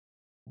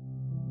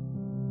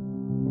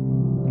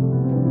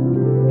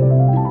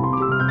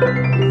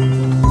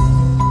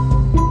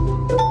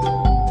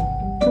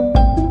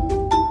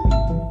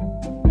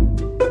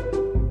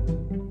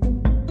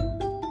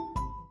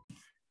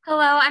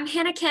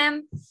Hannah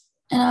Kim,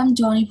 And I'm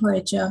Johnny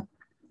Poricha.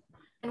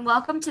 and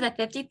welcome to the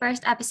 51st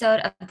episode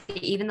of the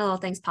Even the Little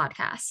Things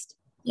podcast.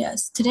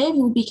 Yes, today we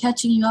will be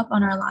catching you up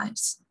on our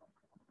lives.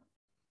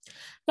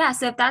 Yeah,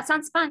 so if that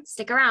sounds fun,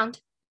 stick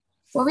around.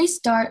 Before we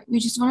start, we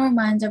just want to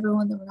remind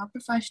everyone that we're not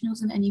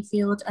professionals in any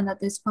field and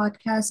that this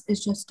podcast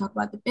is just to talk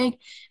about the big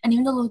and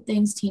even the little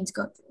things teens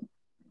go through.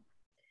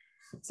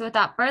 So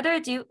without further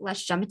ado,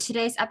 let's jump into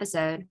today's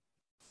episode.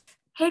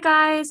 Hey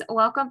guys,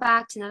 welcome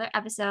back to another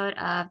episode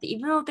of the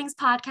Even the Little Things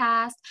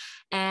podcast.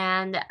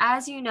 And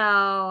as you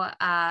know,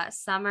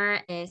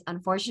 summer is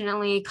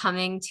unfortunately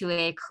coming to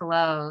a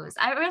close.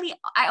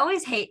 I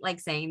always hate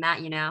saying that,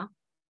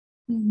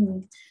 Mm-hmm.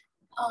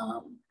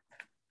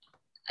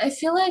 I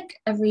feel like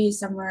every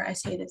summer I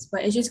say this,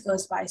 but it just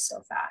goes by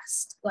so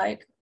fast.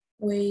 Like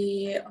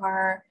we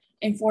are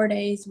in 4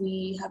 days,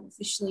 we have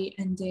officially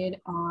ended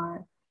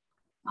our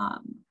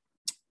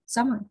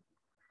summer.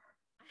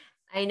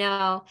 I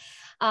know.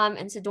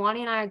 And so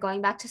Dwani and I are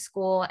going back to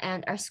school,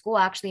 and our school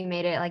actually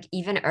made it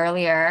even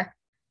earlier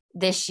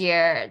this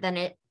year than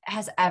it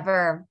has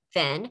ever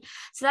been.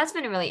 So that's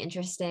been really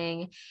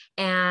interesting.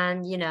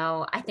 And,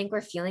 I think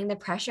we're feeling the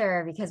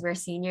pressure because we're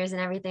seniors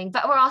and everything,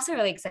 but we're also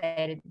really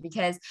excited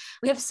because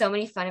we have so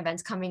many fun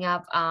events coming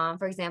up.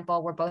 For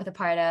example, we're both a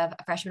part of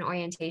a freshman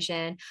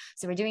orientation.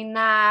 So we're doing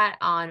that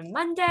on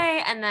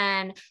Monday, and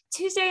then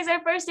Tuesday is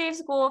our first day of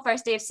school,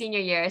 first day of senior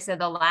year. So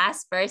the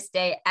last first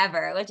day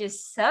ever, which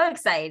is so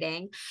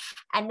exciting.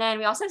 And then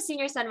we also have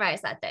senior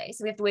sunrise that day.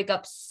 So we have to wake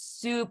up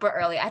super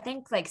early. I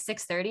think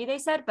 6:30 they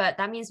said, but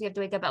that means we have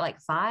to wake up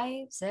at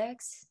 5,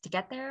 6 to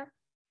get there.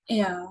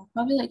 Yeah,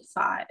 probably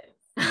 5.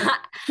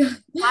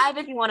 5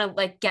 if you want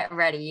to get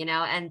ready,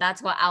 and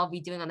that's what I'll be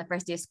doing on the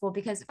first day of school,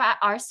 because at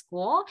our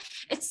school,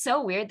 it's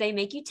so weird. They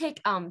make you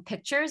take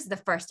pictures the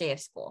first day of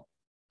school.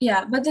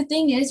 Yeah, but the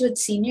thing is with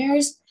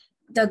seniors,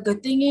 the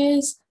good thing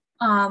is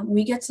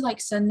we get to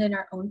send in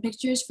our own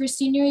pictures for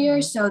senior year.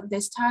 Mhm. So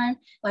this time,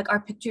 our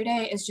picture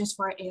day is just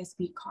for our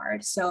ASB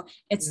card. So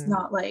it's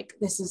not like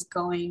this is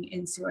going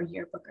into a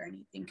yearbook or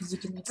anything, because you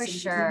can For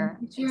send your own sure.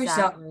 picture. So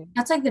Exactly.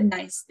 that's the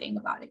nice thing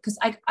about it, because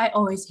I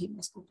always hate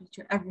my school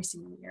picture every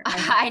single year.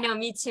 I know,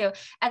 me too.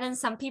 And then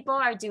some people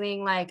are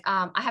doing I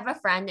have a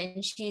friend,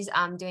 and she's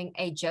doing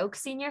a joke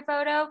senior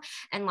photo,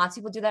 and lots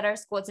of people do that at our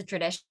school. It's a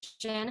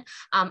tradition.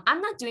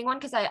 I'm not doing one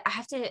because I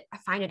have to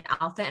find an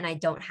outfit, and I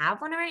don't have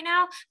one right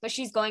now, but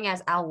she's going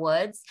as Al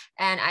Woods,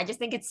 and I just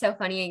think it's so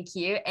funny and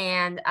cute,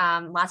 and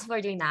lots of people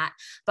are doing that.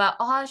 But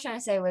all I was trying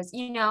to say was,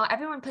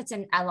 everyone puts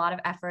in a lot of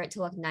effort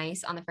to look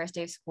nice on the first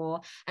day of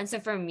school. And so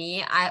for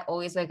me, I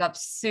always wake up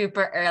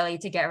super early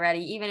to get ready,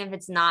 even if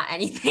it's not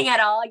anything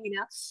at all.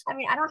 I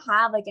mean, I don't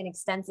have an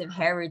extensive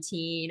hair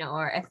routine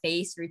or a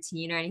face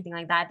routine or anything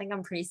like that. I think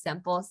I'm pretty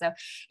simple. So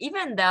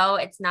even though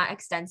it's not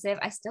extensive,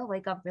 I still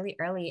wake up really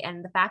early.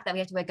 And the fact that we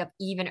have to wake up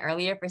even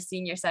earlier for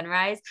senior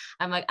sunrise,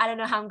 I'm I don't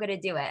know how I'm going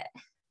to do it.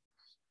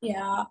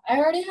 Yeah, I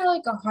already had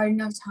a hard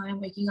enough time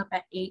waking up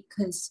at 8,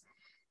 because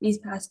these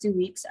past 2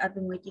 weeks I've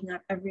been waking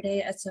up every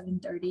day at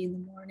 7:30 in the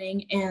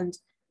morning, and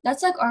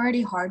that's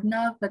already hard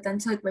enough. But then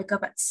to wake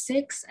up at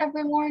 6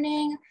 every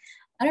morning,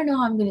 I don't know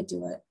how I'm gonna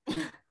do it.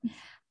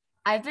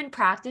 I've been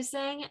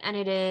practicing, and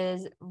it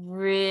is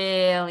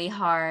really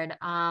hard.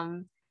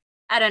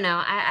 I don't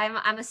know.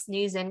 I'm a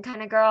snooze in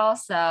kind of girl.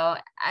 So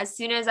as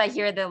soon as I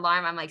hear the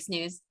alarm, I'm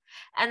snooze.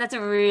 And that's a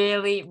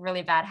really,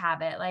 really bad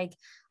habit.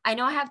 I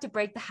know I have to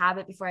break the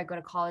habit before I go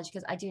to college,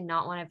 because I do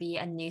not want to be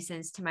a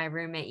nuisance to my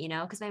roommate,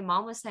 because my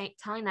mom was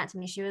telling that to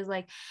me. She was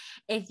like,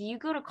 if you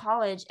go to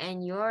college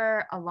and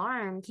your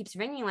alarm keeps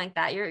ringing like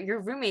that, your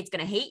roommate's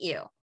going to hate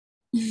you.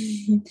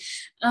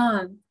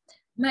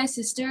 My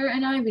sister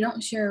and I, we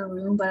don't share a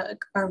room, but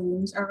our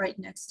rooms are right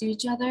next to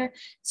each other.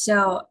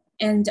 So,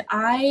 and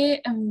I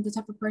am the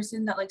type of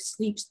person that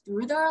sleeps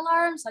through their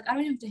alarms. I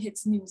don't have to hit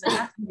snooze. I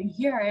have to even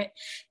hear it.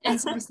 And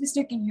so my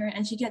sister can hear it,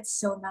 and she gets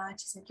so mad.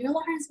 She's like, "Your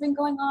alarm's been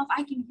going off.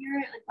 I can hear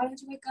it. Why don't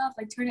you wake up?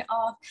 Turn it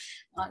off."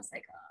 I was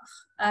like,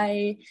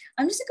 "Ugh."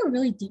 I'm just a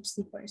really deep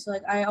sleeper. So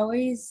I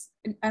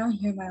don't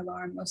hear my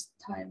alarm most of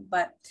the time,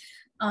 but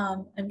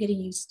I'm getting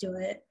used to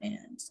it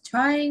and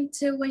trying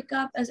to wake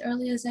up as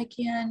early as I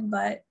can,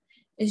 but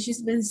it's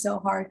just been so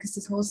hard because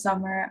this whole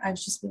summer I've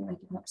just been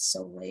waking up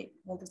so late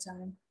all the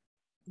time.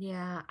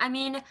 Yeah. I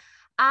mean,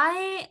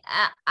 I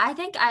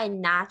think I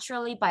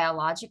naturally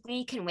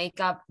biologically can wake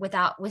up with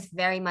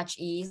very much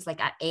ease,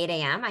 at 8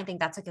 a.m. I think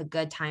that's a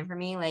good time for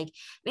me.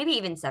 Maybe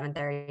even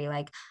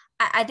 7:30.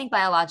 I think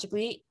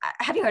biologically,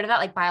 have you heard of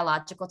that?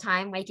 Biological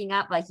time waking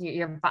up,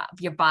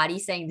 your body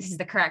saying this is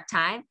the correct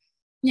time.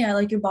 Yeah,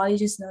 your body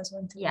just knows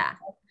when to wake Yeah.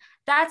 up.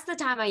 That's the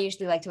time I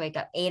usually like to wake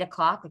up, 8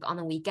 o'clock. On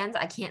the weekends,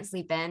 I can't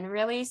sleep in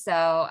really.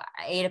 So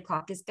 8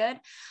 o'clock is good.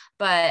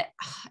 But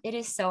it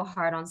is so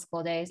hard on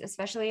school days,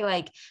 especially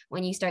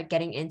when you start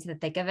getting into the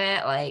thick of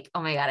it.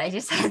 Oh my God, I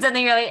just said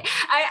something really,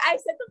 I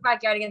said the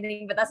backyard again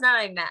thing, but that's not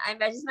what I meant.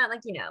 I just meant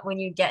when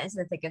you get into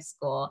the thick of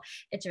school,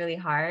 it's really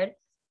hard.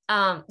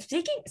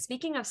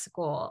 Speaking of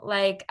school,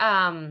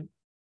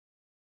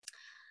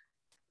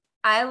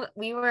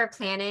 we were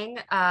planning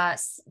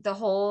the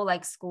whole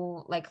like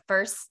school like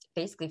first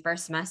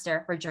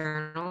semester for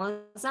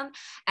journalism,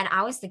 and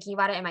I was thinking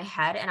about it in my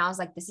head and I was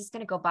like, this is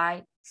gonna go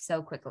by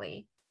so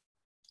quickly.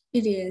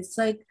 It is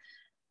like,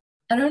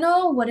 I don't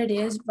know what it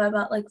is but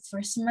about like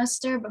first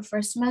semester, but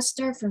first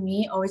semester for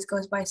me always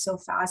goes by so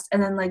fast.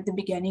 And then like the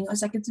beginning of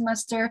second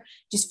semester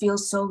just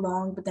feels so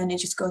long, but then it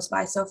just goes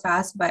by so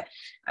fast. But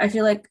I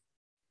feel like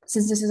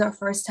since this is our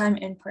first time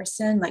in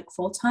person, like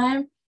full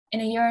time in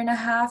a year and a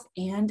half,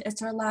 and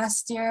it's our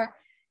last year,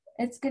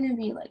 it's gonna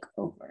be like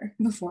over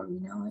before we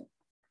know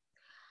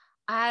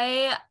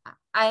it.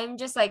 I'm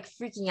just like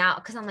freaking out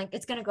because I'm like,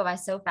 it's gonna go by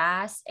so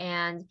fast,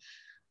 and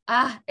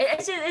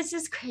it's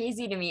just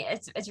crazy to me.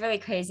 It's really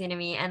crazy to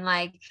me. And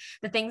like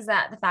the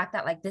fact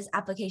that like this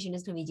application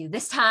is going to be due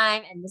this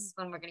time, and this is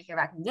when we're going to hear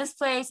back from this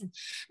place, and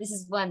this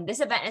is when this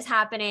event is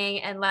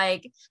happening. And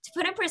like, to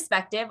put in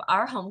perspective,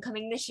 our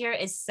homecoming this year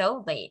is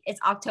so late.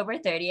 It's October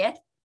 30th.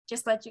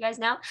 Just to let you guys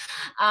know.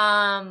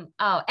 And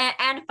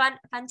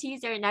fun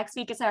teaser, next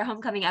week is our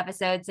homecoming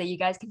episode, so you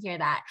guys can hear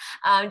that.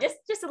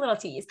 Just a little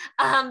tease.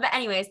 But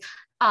anyways,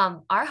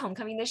 our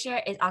homecoming this year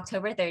is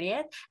October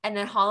 30th, and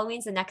then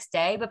Halloween's the next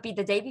day. But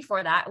the day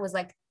before that was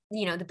like,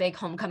 you know, the big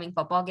homecoming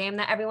football game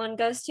that everyone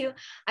goes to.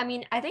 I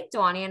mean, I think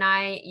Dwani and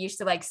I used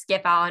to like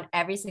skip out on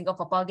every single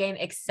football game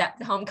except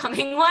the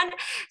homecoming one.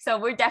 So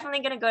we're definitely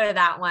going to go to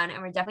that one,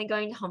 and we're definitely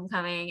going to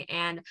homecoming.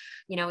 And,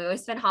 you know, we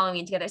always spend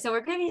Halloween together. So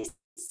we're going to be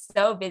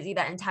so busy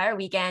that entire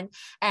weekend.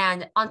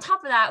 And on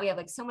top of that, we have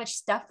like so much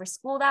stuff for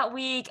school that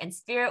week and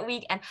Spirit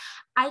Week. And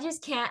I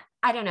just can't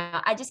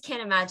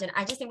imagine.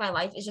 I just think my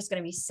life is just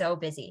going to be so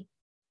busy.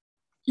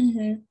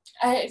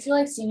 I feel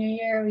like senior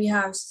year, we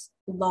have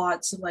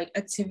lots of like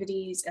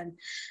activities and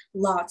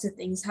lots of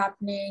things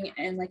happening.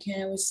 And like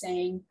Hannah was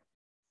saying,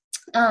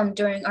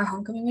 during our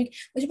homecoming week,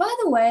 which by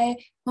the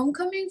way,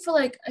 homecoming for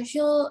like, I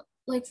feel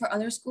like for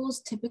other schools,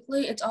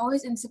 typically it's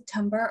always in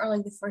September or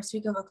like the first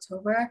week of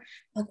October.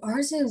 Like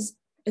ours is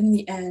in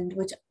the end,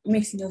 which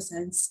makes no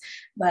sense.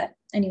 But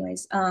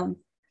anyways,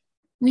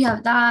 we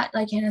have that,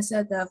 like Hannah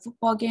said, the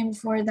football game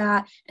before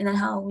that, and then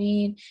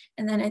Halloween.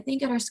 And then I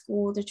think at our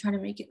school, they're trying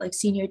to make it like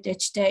senior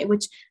ditch day,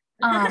 which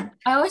I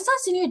always thought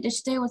senior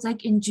ditch day was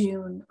like in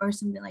June or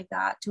something like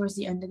that towards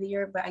the end of the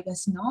year, but I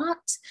guess not.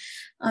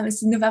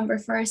 It's November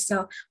 1st.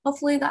 So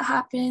hopefully that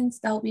happens.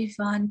 That'll be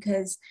fun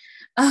because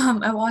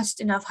I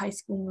watched enough high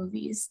school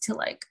movies to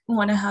like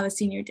want to have a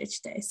senior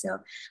ditch day. So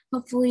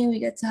hopefully we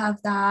get to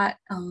have that.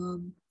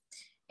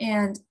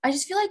 And I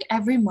just feel like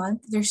every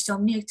month there's so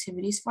many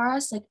activities for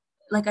us.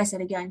 Like I said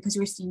again, because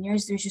we're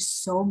seniors, there's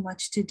just so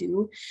much to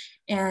do.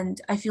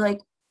 And I feel like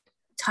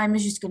time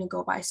is just going to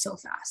go by so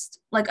fast.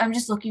 Like I'm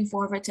just looking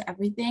forward to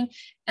everything.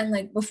 And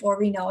like before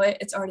we know it,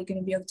 it's already going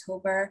to be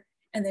October,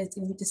 and then it's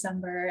going to be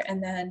December,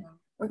 and then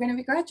we're going to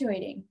be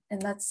graduating.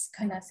 And that's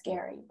kind of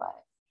scary, but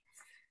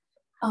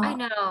I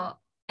know.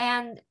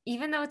 And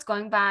even though it's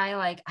going by,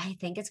 like, I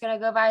think it's going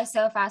to go by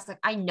so fast. Like,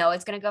 I know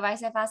it's going to go by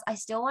so fast. I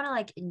still want to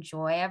like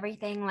enjoy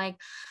everything. Like,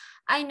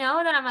 I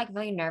know that I'm like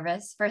really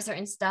nervous for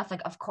certain stuff.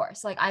 Like, of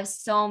course, like I have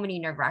so many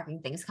nerve-wracking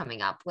things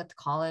coming up with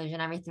college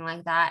and everything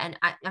like that. And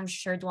I'm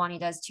sure Dwani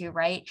does too,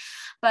 right?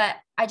 But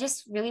I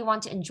just really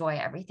want to enjoy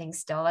everything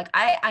still. Like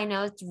I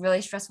know it's a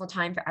really stressful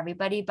time for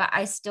everybody, but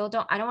I don't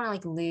want to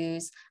like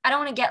lose. I don't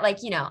want to get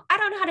like, you know, I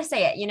don't know how to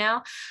say it, you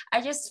know?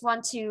 I just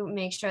want to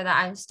make sure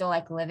that I'm still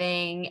like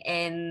living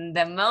in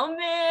the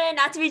moment,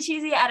 not to be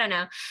cheesy. I don't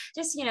know.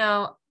 Just, you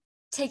know,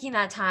 taking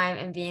that time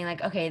and being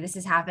like, okay, this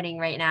is happening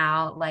right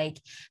now. Like,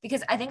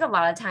 because I think a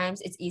lot of times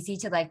it's easy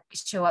to like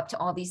show up to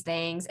all these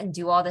things and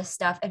do all this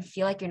stuff and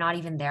feel like you're not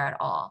even there at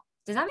all.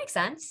 Does that make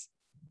sense?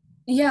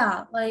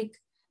 yeah, like,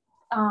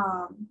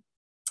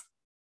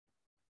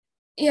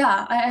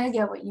 yeah, I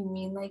get what you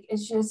mean. Like,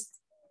 it's just,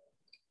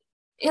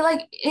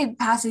 it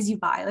passes you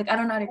by. Like, I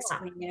don't know how to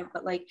explain it,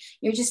 but like,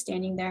 you're just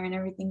standing there and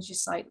everything's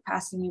just like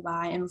passing you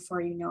by. And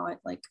before you know it,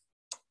 like,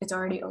 it's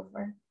already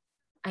over.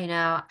 I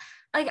know.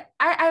 Like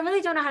I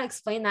really don't know how to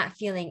explain that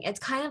feeling. It's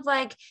kind of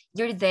like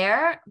you're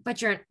there,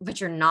 but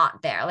you're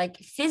not there. Like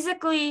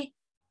physically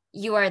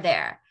you are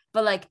there,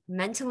 but like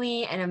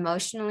mentally and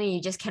emotionally,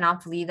 you just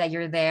cannot believe that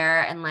you're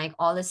there, and like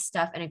all this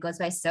stuff, and it goes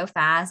by so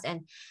fast.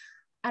 And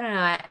I don't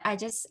know. I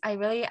just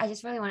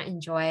really want to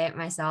enjoy it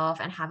myself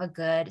and have a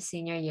good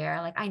senior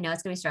year. Like, I know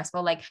it's gonna be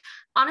stressful. Like,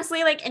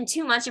 honestly, like in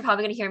 2 months, you're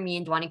probably gonna hear me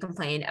and Dwani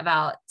complain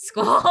about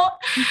school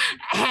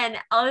and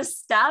all this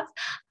stuff.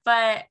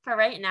 But for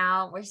right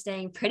now, we're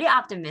staying pretty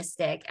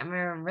optimistic and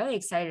we're really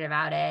excited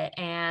about it.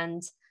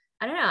 And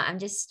I don't know, I'm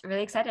just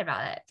really excited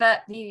about it.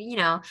 But you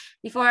know,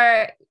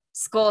 before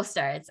school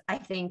starts, I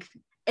think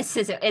it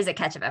is a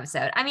catch-up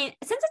episode. I mean,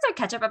 since it's our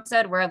catch-up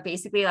episode, we're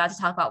basically allowed to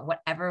talk about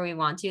whatever we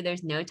want to.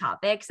 There's no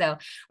topic. So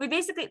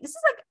this is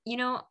like, you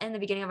know, in the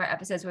beginning of our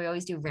episodes, we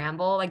always do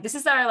ramble. Like this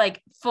is our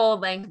like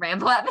full-length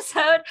ramble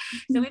episode.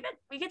 So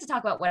we get to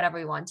talk about whatever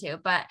we want to.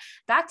 But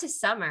back to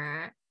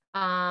summer,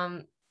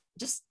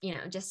 just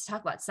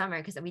talk about summer,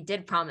 because we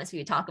did promise we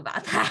would talk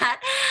about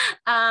that.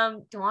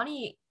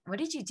 Dwani, what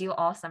did you do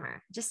all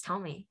summer? Just tell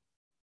me.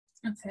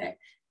 Okay.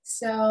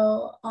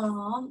 So,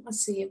 let's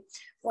see,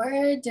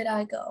 where did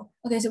I go?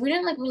 Okay, so we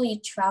didn't like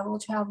really travel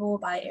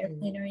by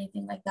airplane or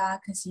anything like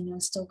that because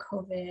still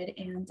COVID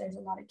and there's a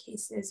lot of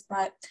cases.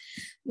 But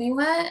we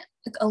went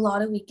like a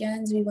lot of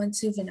weekends. We went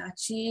to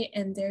Wenatchee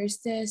and there's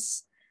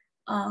this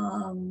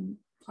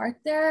park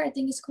there. I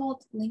think it's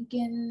called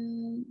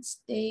Lincoln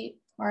State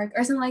Park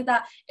or something like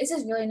that. It's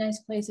this really nice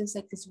place. It's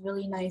like this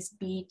really nice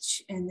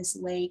beach and this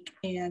lake.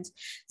 And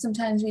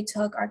sometimes we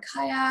took our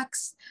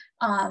kayaks.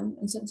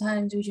 And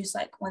sometimes we just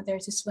like went there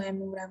to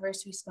swim or whatever.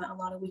 So we spent a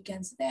lot of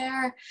weekends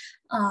there.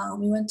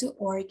 We went to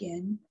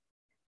Oregon,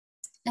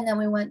 and then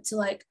we went to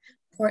like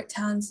Port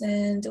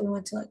Townsend. We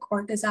went to like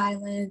Orcas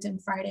Island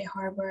and Friday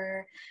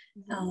Harbor.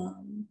 So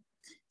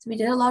we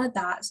did a lot of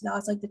that. So that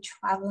was like the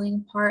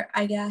traveling part,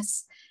 I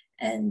guess.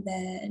 And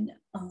then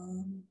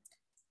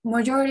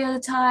majority of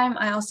the time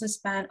I also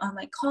spent on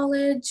like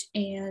college,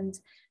 and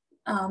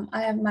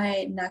I have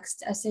my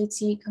next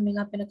SAT coming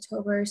up in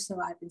October, so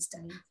I've been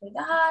studying for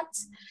that.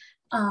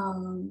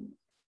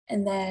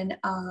 And then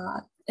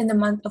in the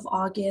month of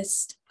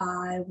August,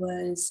 I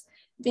was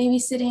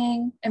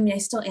babysitting. I mean, I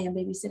still am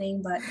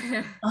babysitting, but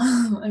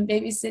I'm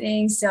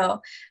babysitting.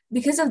 So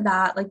because of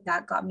that, like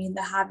that got me in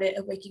the habit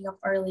of waking up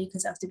early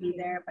because I have to be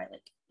there by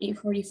like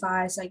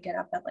 8:45. So I get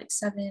up at like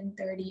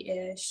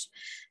 7:30-ish.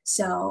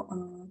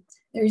 So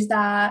there's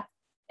that.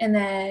 And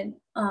then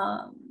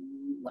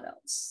what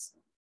else?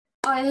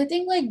 I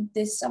think like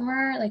this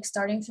summer, like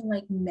starting from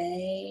like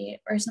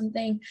May or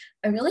something,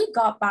 I really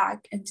got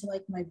back into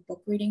like my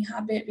book reading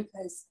habit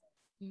because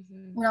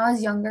when I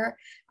was younger,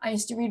 I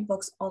used to read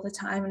books all the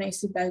time and I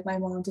used to beg my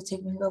mom to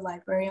take me to the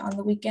library on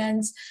the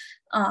weekends.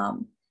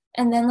 And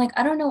then like,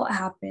 I don't know what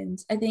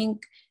happened. I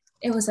think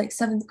it was like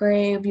 7th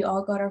grade, we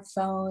all got our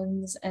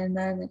phones, and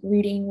then like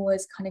reading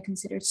was kind of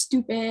considered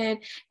stupid.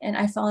 And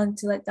I fell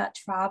into like that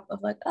trap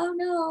of like, oh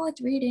no, it's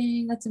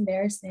reading, that's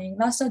embarrassing.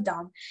 That was so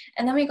dumb.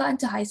 And then we got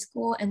into high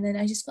school, and then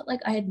I just felt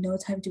like I had no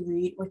time to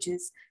read, which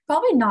is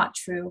probably not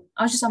true.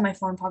 I was just on my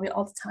phone probably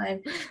all the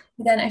time.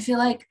 But then I feel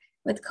like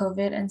with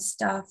COVID and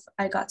stuff,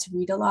 I got to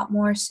read a lot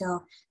more.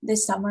 So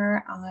this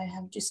summer, I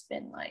have just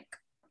been like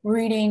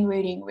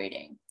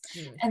reading.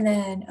 And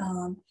then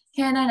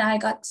Hannah and I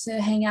got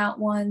to hang out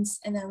once,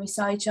 and then we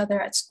saw each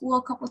other at school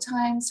a couple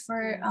times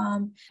for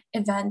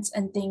events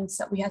and things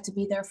that we had to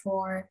be there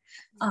for.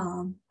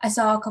 I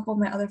saw a couple of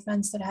my other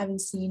friends that I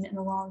haven't seen in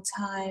a long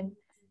time.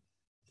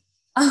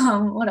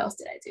 What else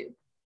did I do?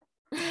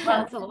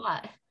 That's a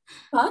lot.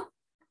 Huh?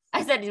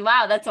 I said,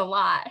 wow, that's a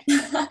lot.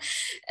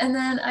 And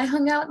then I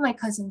hung out with my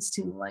cousins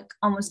too, like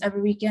almost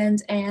every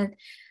weekend. And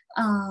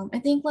I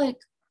think like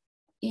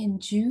in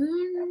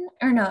June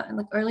or no, in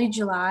like early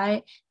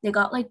July, they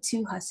got like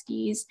 2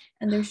 huskies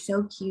and they're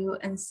so cute.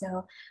 And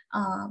so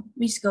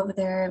we just go over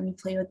there and we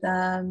play with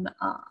them.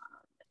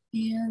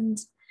 And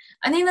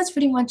I think that's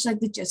pretty much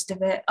like the gist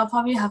of it. I'll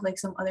probably have like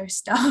some other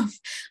stuff.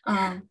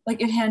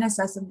 Like if Hannah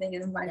says something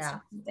and invites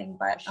something.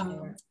 But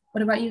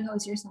what about you? How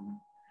was your summer?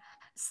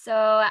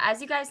 So,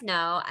 as you guys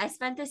know, I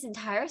spent this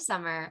entire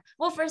summer.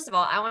 Well, first of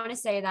all, I want to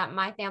say that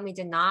my family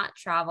did not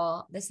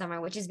travel this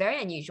summer, which is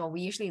very unusual.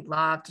 We usually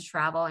love to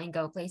travel and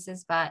go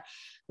places, but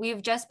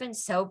we've just been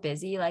so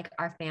busy, like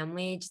our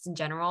family, just in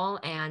general,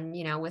 and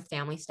with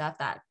family stuff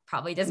that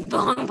probably doesn't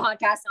belong on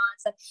podcast on.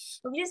 So,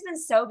 but we've just been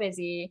so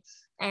busy.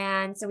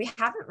 And so we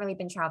haven't really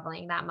been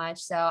traveling that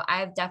much. So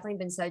I've definitely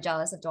been so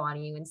jealous of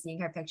Dwani when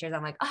seeing her pictures.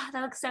 I'm like, oh,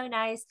 that looks so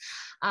nice.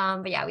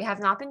 But yeah, we have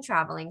not been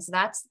traveling. So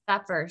that's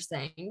that first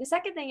thing. The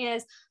second thing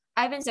is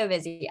I've been so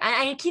busy.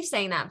 I keep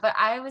saying that, but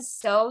I was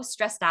so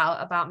stressed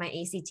out about my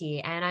ACT.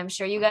 And I'm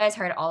sure you guys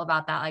heard all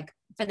about that, like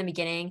from the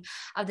beginning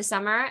of the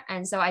summer.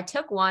 And so I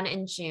took one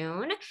in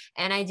June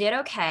and I did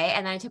okay.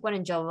 And then I took one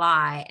in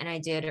July and I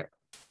did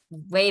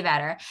way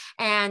better.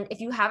 And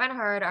if you haven't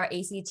heard our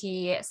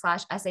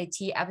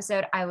ACT/SAT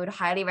episode, I would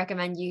highly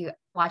recommend you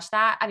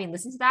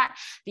listen to that,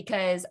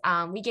 because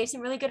we gave some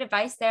really good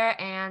advice there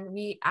and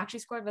we actually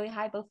scored really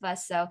high, both of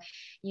us. So,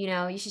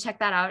 you should check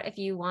that out if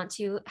you want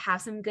to have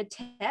some good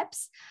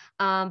tips.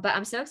 But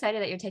I'm so excited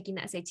that you're taking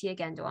the SAT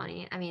again,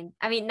 Dwani. I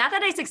mean, not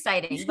that it's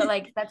exciting, but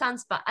like that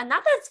sounds fun.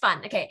 Not that it's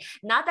fun. Okay.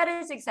 Not that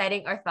it's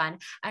exciting or fun.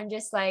 I'm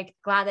just like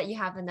glad that you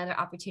have another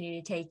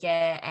opportunity to take it.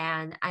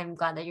 And I'm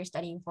glad that you're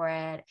studying for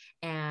it.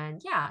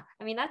 And yeah,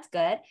 that's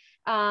good.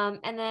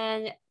 And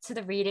then to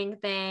the reading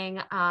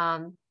thing,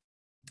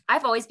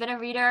 I've always been a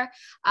reader.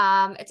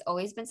 It's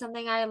always been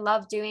something I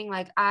love doing.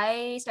 Like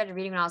I started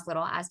reading when I was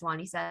little, as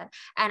Dwani said,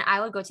 and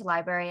I would go to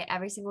library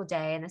every single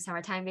day in the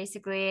summertime,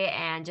 basically,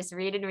 and just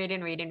read and read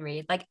and read and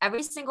read. Like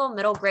every single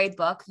middle grade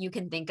book you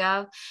can think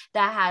of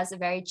that has a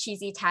very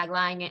cheesy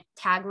tagline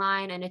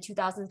and a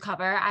 2000s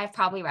cover, I've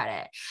probably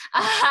read it.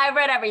 I've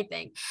read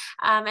everything.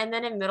 And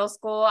then in middle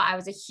school, I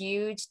was a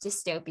huge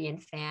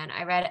dystopian fan.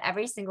 I read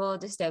every single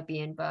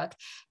dystopian book,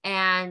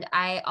 and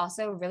I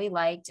also really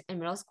liked in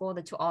middle school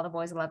the To All the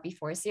Boys There's a Love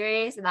Before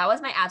series. And that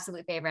was my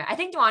absolute favorite. I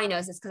think Duani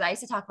knows this because I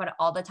used to talk about it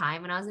all the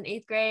time when I was in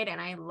 8th grade and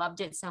I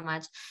loved it so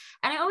much.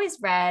 And I always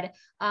read.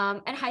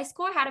 In high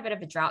school, I had a bit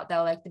of a drought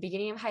though, like the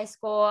beginning of high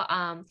school.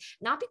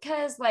 Not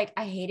because like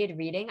I hated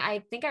reading.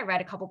 I think I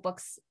read a couple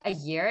books a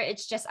year.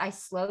 It's just I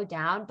slowed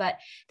down. But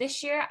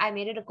this year I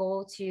made it a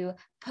goal to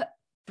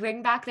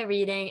bring back the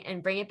reading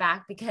and bring it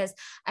back because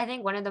I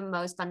think one of the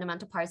most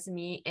fundamental parts of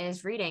me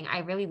is reading. I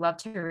really love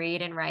to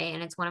read and write,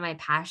 and it's one of my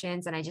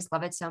passions, and I just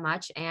love it so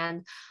much.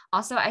 And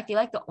also, I feel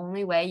like the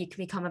only way you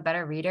can become a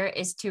better reader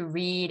is to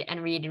read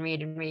and read and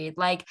read and read.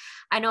 Like,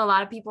 I know a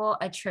lot of people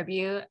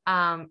attribute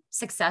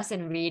success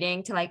in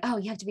reading to like, oh,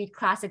 you have to read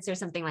classics or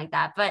something like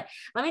that. But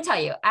let me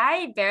tell you,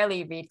 I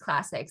barely read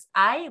classics.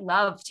 I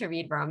love to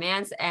read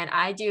romance, and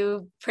I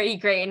do pretty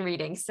great in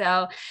reading.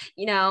 So,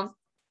 you know,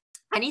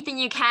 anything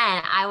you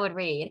can, I would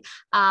read.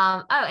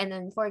 And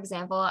then for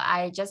example,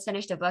 I just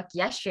finished a book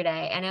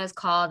yesterday and it was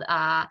called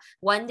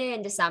One Day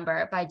in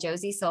December by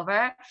Josie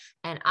Silver.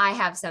 And I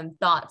have some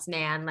thoughts,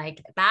 man.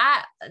 Like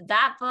that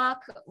book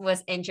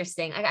was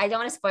interesting. I don't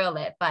want to spoil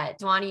it, but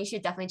Duani, you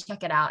should definitely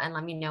check it out and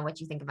let me know what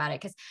you think about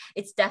it because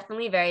it's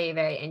definitely very,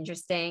 very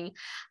interesting.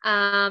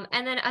 And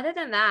then other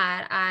than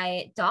that,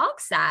 I dog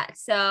sat.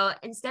 So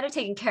instead of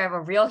taking care of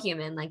a real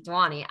human like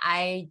Duani,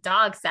 I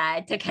dog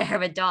sat, took care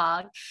of a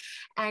dog.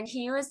 And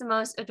he was the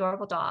most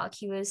adorable dog.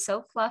 He was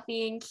so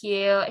fluffy and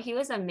cute. He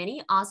was a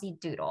mini Aussie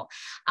doodle.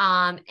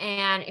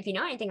 And if you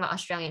know anything about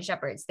Australian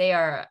Shepherds, they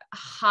are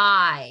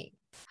high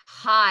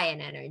in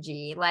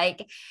energy.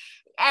 Like,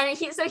 and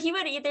he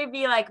would either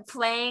be like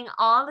playing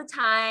all the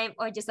time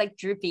or just like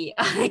droopy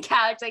on the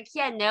couch. Like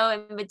he had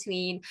no in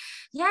between.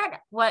 He had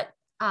what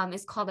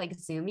is called like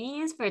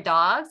zoomies for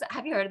dogs.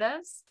 Have you heard of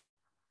those?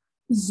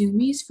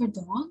 Zoomies for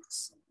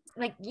dogs?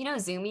 Like, you know,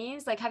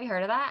 zoomies? Like, have you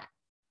heard of that?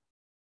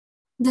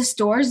 The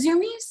store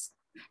zoomies?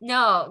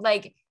 No,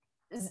 like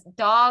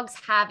dogs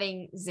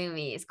having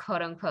zoomies,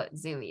 quote unquote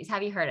zoomies.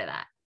 Have you heard of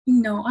that?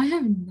 No, I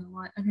have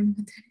not. I don't know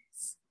what that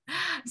is.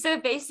 So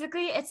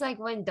basically, it's like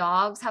when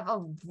dogs have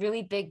a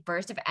really big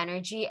burst of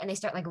energy and they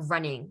start like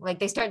running, like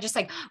they start just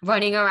like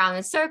running around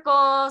in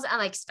circles and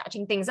like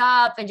scratching things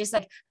up and just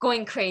like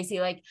going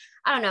crazy. Like,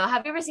 I don't know.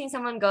 Have you ever seen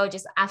someone go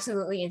just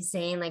absolutely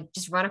insane, like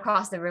just run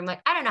across the room?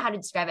 Like, I don't know how to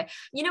describe it.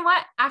 You know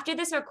what? After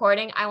this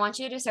recording, I want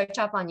you to search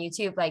up on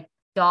YouTube, like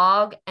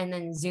dog and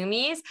then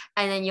zoomies,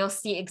 and then you'll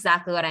see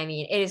exactly what I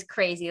mean. It is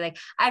crazy. Like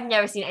I've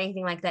never seen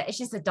anything like that. It's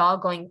just a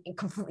dog going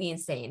completely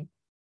insane.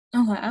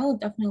 Okay, I will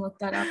definitely look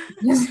that up.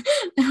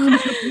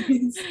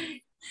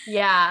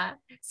 Yeah.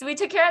 So we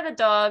took care of the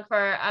dog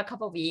for a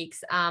couple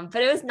weeks. But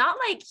it was not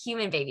like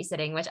human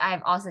babysitting, which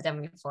I've also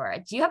done before.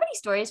 Do you have any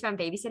stories from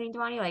babysitting,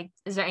 Duani? Like,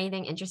 is there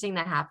anything interesting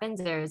that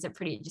happens, or is it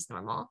pretty just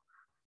normal?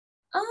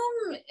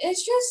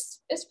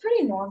 It's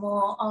pretty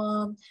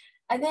normal.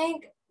 I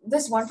think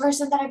this one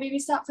person that I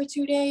babysat for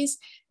 2 days,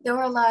 they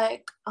were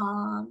like,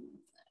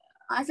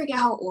 I forget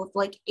how old,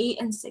 like 8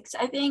 and 6,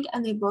 I think,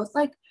 and they both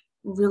like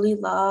really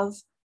love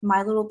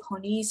My Little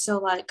Pony. So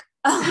like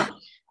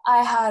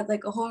I had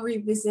like a whole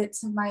revisit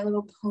to My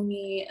Little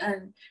Pony,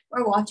 and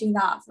we're watching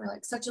that for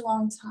like such a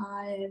long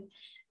time.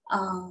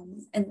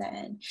 And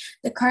then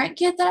the current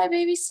kid that I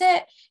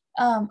babysit,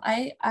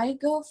 I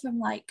go from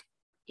like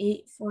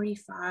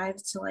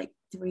 8:45 to like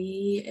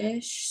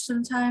 3-ish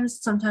sometimes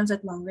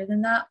like longer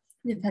than that,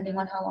 depending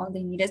on how long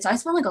they need it. So I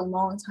spent like a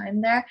long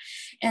time there,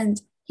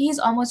 and he's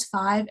almost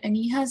 5 and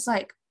he has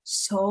like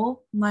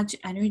so much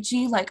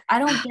energy. Like I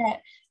don't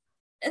get,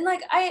 and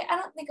like I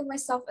don't think of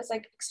myself as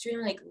like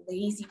extremely like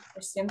lazy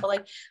person, but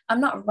like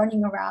I'm not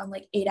running around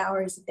like 8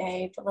 hours a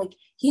day, but like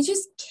he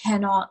just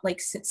cannot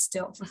like sit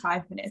still for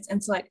 5 minutes.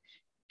 And so like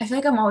I feel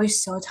like I'm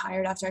always so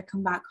tired after I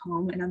come back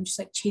home and I'm just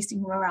like chasing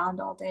him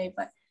around all day.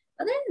 But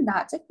other than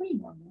that, it's like pretty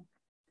normal.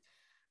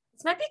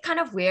 This might be kind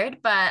of weird,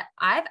 but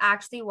I've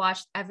actually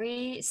watched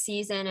every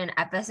season and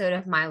episode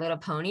of My Little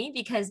Pony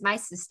because my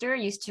sister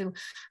used to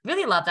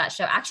really love that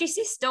show. Actually,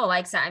 she still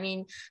likes it. I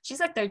mean, she's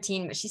like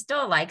 13, but she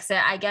still likes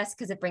it, I guess,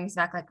 because it brings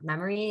back like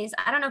memories.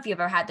 I don't know if you've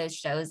ever had those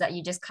shows that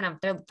you just kind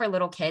of, they're for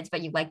little kids,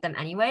 but you like them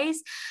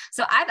anyways.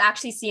 So I've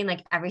actually seen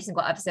like every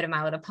single episode of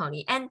My Little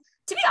Pony. And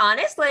to be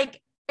honest,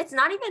 like it's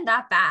not even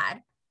that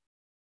bad.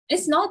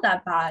 It's not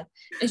that bad.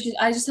 It's just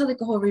I just had like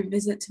a whole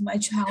revisit to my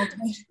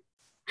childhood.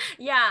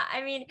 Yeah,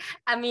 I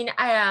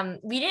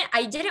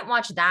didn't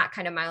watch that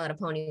kind of My Little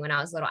Pony when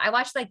I was little. I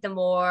watched like the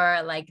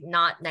more like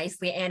not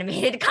nicely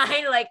animated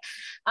kind, like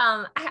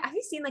have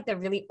you seen like the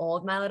really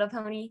old My Little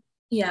Pony?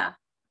 Yeah.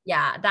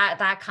 Yeah,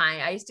 that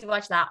kind. I used to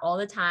watch that all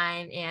the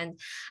time, and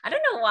I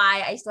don't know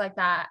why I used to like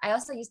that. I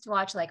also used to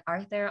watch like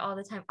Arthur all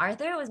the time.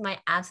 Arthur was my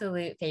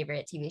absolute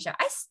favorite TV show.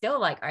 I still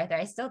like Arthur.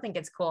 I still think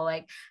it's cool.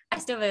 Like I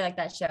still really like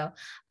that show.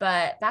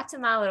 But back to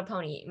My Little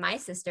Pony, my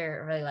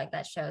sister really liked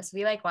that show. So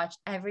we like watched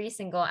every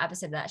single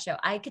episode of that show.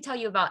 I could tell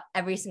you about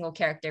every single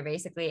character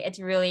basically. It's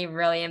really,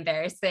 really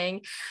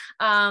embarrassing.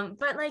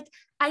 But like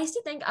I used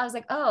to think, I was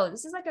like, oh,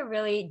 this is like a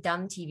really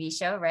dumb TV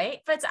show, right?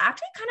 But it's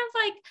actually kind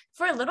of like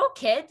for little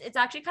kids, it's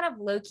actually kind of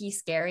low-key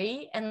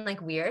scary and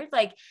like weird.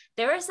 Like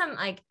there were some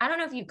like, I don't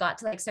know if you got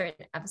to like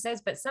certain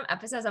episodes, but some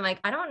episodes I'm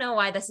like, I don't know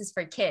why this is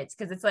for kids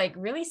because it's like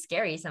really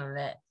scary, some of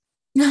it.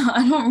 No,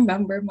 I don't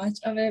remember much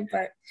of it,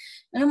 but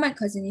I know my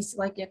cousin used to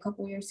like it a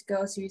couple years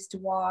ago, so we used to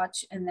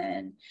watch. And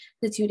then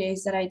the 2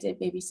 days that I did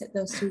babysit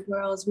those two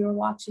girls, we were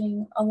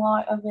watching a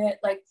lot of it.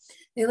 Like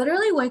they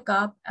literally wake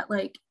up at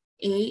like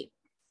 8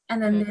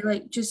 and then they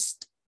like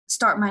just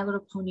start My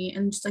Little Pony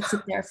and just like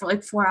sit there for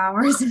like 4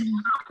 hours.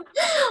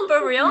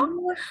 For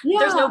real? Yeah.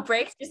 There's no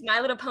breaks, just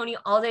My Little Pony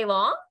all day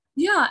long?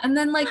 Yeah. And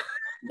then like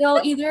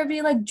they'll either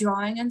be like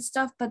drawing and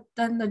stuff, but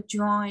then the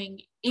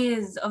drawing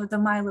is of the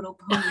My Little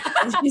Pony.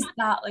 It's just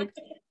that like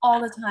all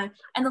the time.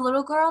 And the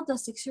little girl, the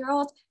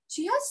 6-year-old,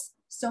 she has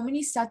so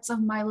many sets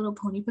of My Little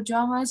Pony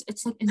pajamas.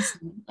 It's like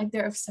insane. Like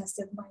they're obsessed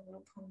with My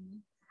Little Pony.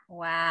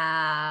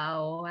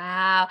 Wow.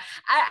 Wow.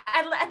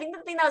 I think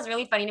the thing that was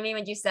really funny to me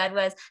when you said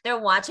was they're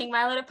watching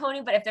My Little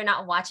Pony, but if they're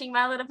not watching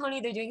My Little Pony,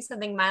 they're doing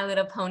something My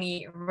Little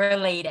Pony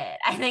related.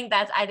 I think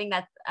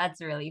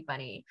that's really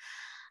funny.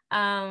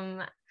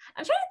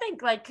 I'm trying to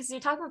think like because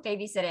you're talking about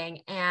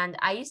babysitting and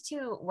I used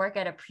to work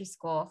at a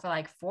preschool for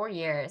like 4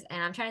 years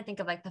and I'm trying to think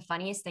of like the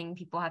funniest thing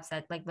people have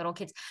said like little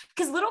kids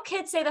because little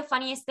kids say the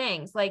funniest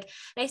things like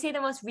they say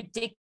the most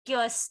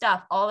ridiculous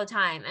stuff all the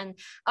time and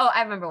oh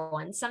I remember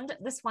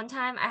this one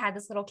time I had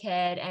this little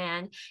kid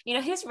and you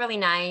know he was really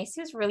nice,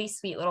 he was a really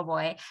sweet little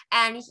boy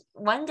and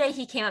one day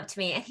he came up to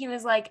me and he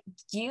was like,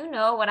 do you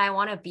know what I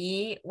want to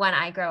be when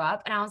I grow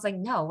up? And I was like,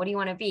 no, what do you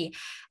want to be?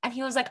 And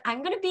he was like,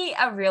 I'm going to be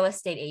a real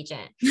estate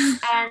agent.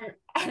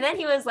 And then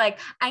he was like,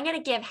 I'm going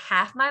to give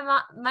half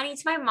my money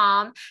to my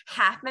mom,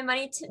 half my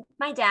money to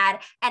my dad,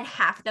 and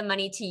half the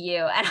money to you.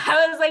 And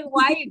I was like,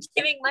 why are you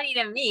giving money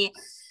to me?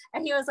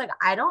 And he was like,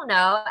 I don't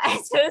know.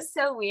 And so it was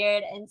so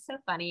weird and so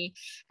funny.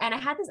 And I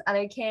had this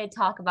other kid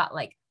talk about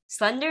like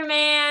Slender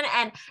Man,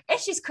 and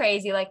it's just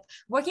crazy. Like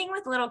working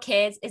with little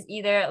kids is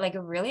either like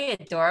really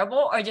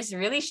adorable or just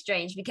really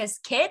strange because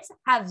kids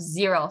have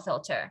zero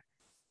filter.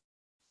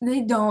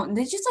 They don't.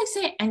 They just like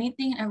say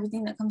anything and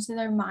everything that comes to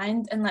their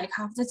mind. And like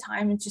half the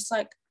time it's just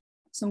like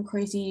some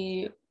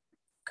crazy,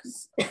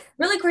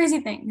 really crazy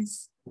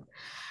things.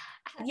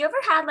 Have you ever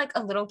had like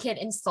a little kid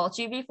insult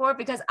you before?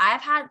 Because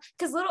I've had,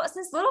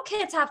 since little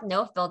kids have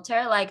no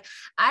filter, like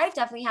I've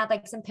definitely had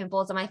like some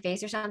pimples on my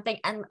face or something,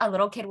 and a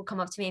little kid will come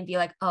up to me and be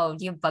like, "Oh,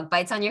 do you have bug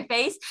bites on your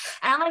face?"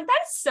 And I'm like,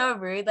 "That's so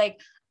rude." Like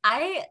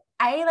I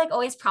like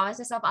always promise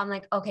myself, I'm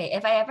like, okay,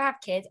 if I ever have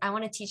kids, I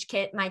want to teach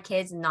my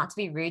kids not to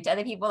be rude to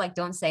other people. Like,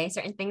 don't say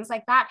certain things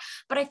like that.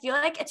 But I feel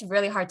like it's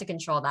really hard to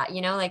control that,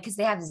 you know, like because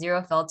they have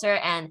zero filter,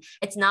 and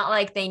it's not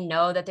like they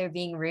know that they're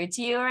being rude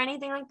to you or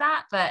anything like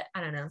that. But I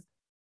don't know.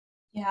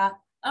 Yeah.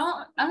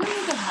 I don't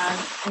think I've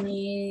had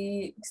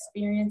any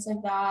experience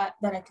like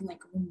that I can like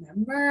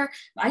remember.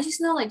 But I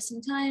just know like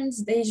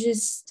sometimes they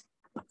just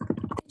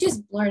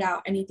blurt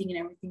out anything and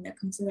everything that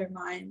comes to their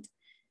mind.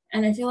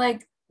 And I feel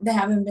like they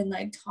haven't been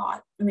like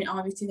taught. I mean,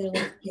 obviously they're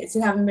little kids.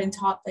 They haven't been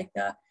taught like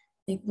the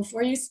think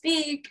before you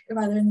speak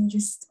rather than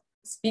just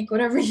speak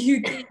whatever you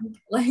think.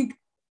 Like,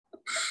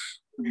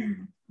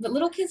 but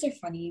little kids are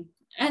funny.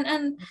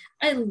 And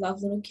I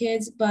love little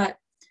kids, but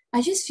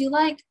I just feel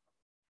like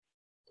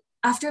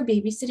after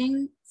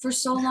babysitting for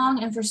so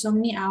long and for so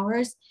many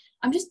hours,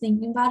 I'm just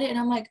thinking about it and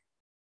I'm like,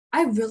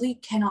 I really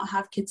cannot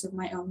have kids of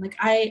my own. Like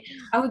I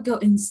would go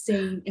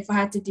insane if I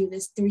had to do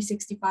this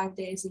 365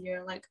 days a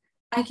year. Like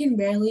I can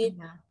barely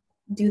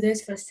do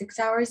this for 6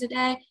 hours a day.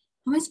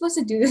 How am I supposed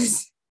to do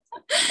this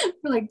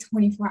for like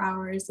 24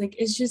 hours? Like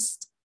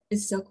it's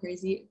so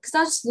crazy. Cause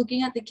I was just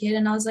looking at the kid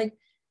and I was like,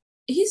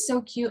 he's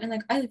so cute and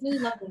like I really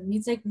love him.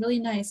 He's like really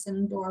nice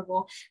and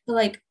adorable. But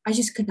like I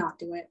just could not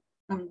do it.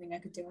 I don't think I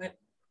could do it.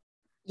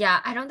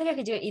 Yeah, I don't think I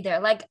could do it either.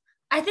 Like,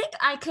 I think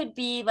I could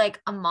be like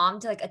a mom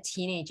to like a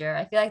teenager.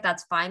 I feel like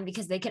that's fine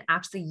because they can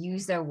actually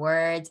use their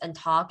words and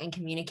talk and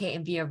communicate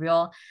and be a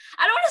real,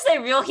 I don't want to say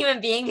real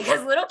human being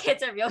because little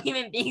kids are real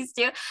human beings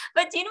too.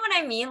 But do you know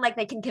what I mean? Like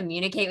they can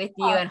communicate with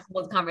you and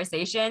hold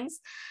conversations.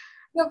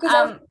 No,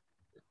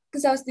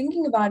 because I was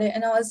thinking about it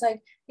and I was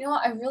like, you know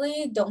what, I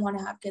really don't want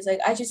to have kids.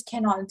 Like I just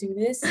cannot do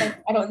this.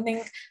 Like I don't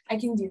think I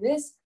can do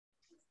this.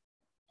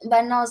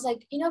 Then I was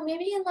like, you know,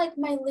 maybe in like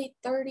my late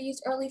 30s,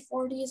 early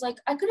 40s, like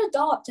I could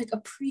adopt like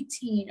a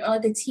preteen or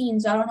like a teen,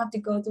 so I don't have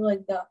to go through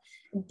like the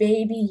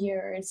baby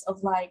years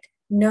of like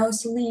no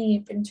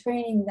sleep and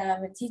training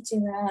them and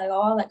teaching them like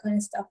all that kind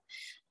of stuff.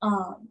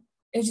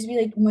 It'd just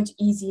be like much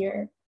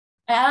easier.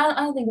 I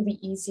don't think it'd be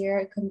easier.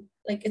 It could,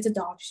 like it's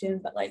adoption,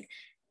 but like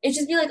it'd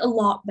just be like a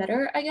lot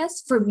better, I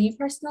guess, for me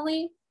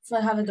personally, for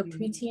like, having like a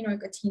preteen or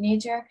like a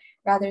teenager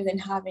rather than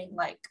having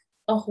like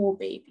a whole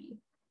baby.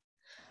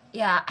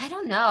 Yeah, I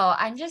don't know.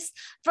 I'm just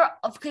for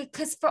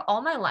because for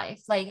all my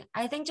life, like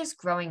I think just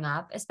growing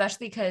up,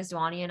 especially because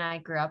Duani and I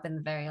grew up in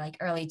the very like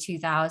early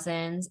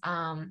 2000s.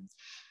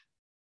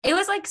 It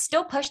was like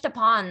still pushed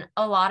upon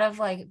a lot of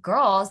like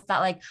girls that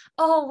like,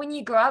 oh, when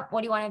you grow up,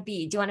 what do you want to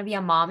be? Do you want to be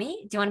a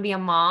mommy? Do you want to be a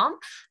mom?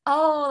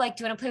 Oh, like,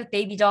 do you want to play with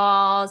baby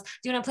dolls? Do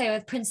you want to play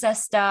with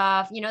princess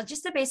stuff? You know,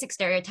 just the basic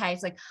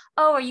stereotypes like,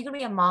 oh, are you gonna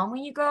be a mom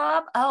when you grow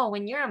up? Oh,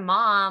 when you're a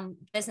mom,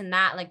 this and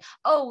that. Like,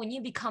 oh, when you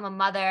become a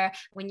mother,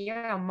 when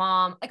you're a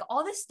mom, like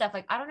all this stuff.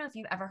 Like, I don't know if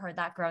you've ever heard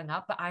that growing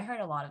up, but I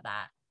heard a lot of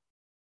that.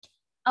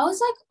 I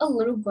was like a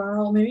little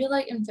girl, maybe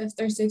like in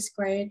fifth or sixth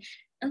grade,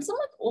 and some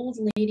like old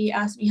lady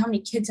asked me how many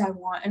kids I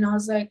want, and I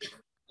was like,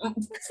 I'm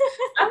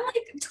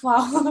like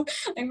 12.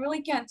 I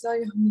really can't tell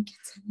you how many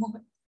kids I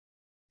want.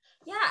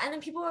 Yeah, and then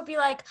people would be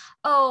like,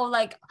 "Oh,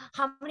 like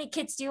how many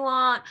kids do you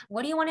want?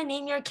 What do you want to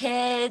name your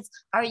kids?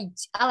 Are you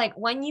like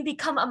when you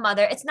become a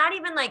mother, it's not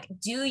even like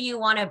do you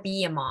want to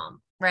be a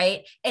mom?"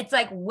 Right? It's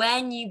like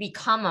when you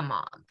become a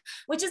mom,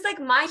 which is like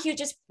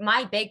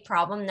my big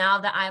problem now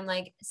that I'm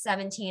like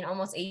 17,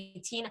 almost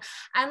 18.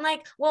 I'm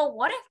like, well,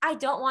 what if I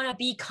don't want to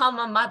become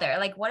a mother?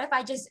 Like, what if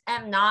I just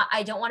am not,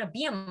 I don't want to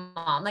be a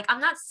mom? Like, I'm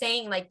not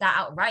saying like that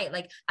outright.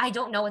 Like, I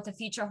don't know what the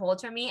future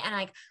holds for me. And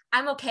like,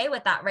 I'm okay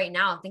with that right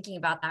now, thinking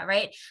about that,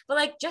 right? But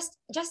like just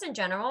in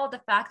general, the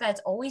fact that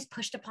it's always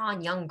pushed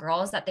upon young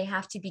girls that they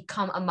have to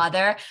become a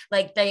mother,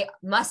 like they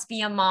must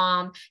be a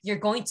mom, you're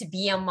going to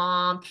be a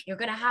mom, you're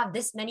going to have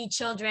this many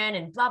children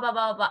and blah blah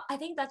blah blah. I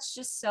think that's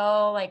just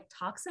so like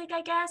toxic,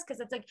 I guess, because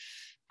it's like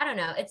I don't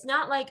know, it's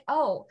not like,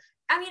 oh,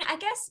 I mean, I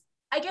guess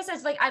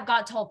it's like I've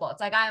got told both.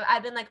 Like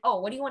I've been like, oh,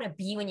 what do you want to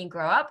be when you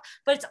grow up?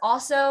 But it's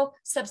also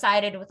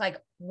subsided with like,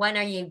 when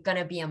are you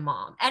gonna be a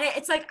mom? And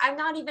it's like I'm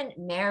not even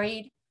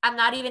married. I'm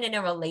not even in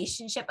a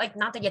relationship. Like,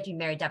 not that you have to be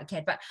married to have a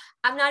kid, but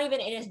I'm not even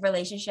in a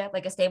relationship,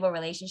 like a stable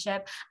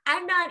relationship.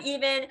 I'm not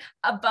even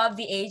above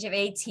the age of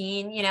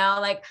 18, you know,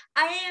 like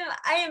I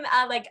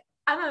am like,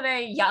 I'm a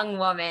very young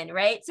woman,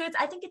 right? So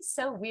I think it's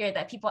so weird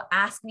that people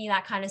ask me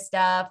that kind of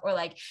stuff or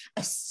like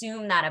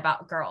assume that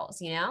about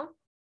girls, you know?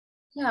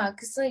 Yeah,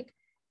 because like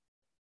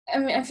I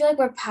mean, I feel like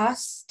we're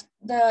past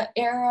the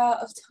era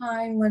of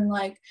time when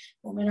like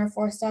women are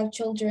forced to have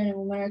children and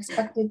women are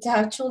expected to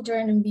have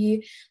children and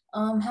be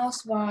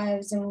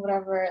housewives and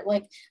whatever.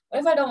 Like, what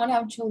if I don't want to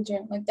have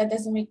children? Like, that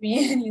doesn't make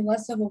me any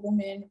less of a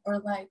woman. Or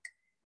like,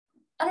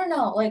 I don't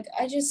know. Like,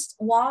 I just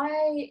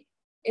why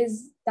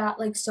is that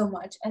like so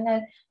much? And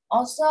then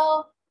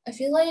also, I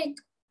feel like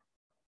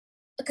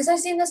because I've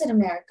seen this in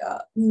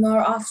America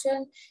more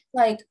often,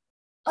 like,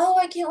 oh,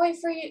 I can't wait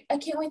for you. I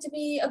can't wait to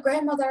be a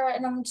grandmother.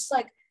 And I'm just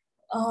like,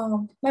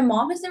 my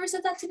mom has never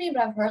said that to me,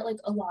 but I've heard like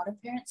a lot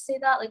of parents say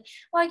that, like,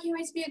 oh, I can't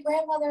wait to be a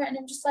grandmother. And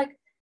I'm just like,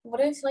 what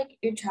if like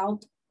your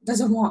child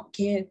doesn't want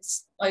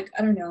kids? Like,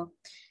 I don't know.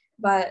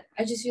 But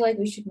I just feel like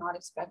we should not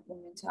expect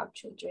women to have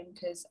children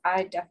because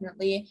I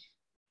definitely,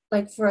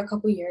 like, for a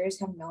couple years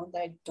have known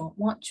that I don't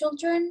want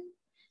children,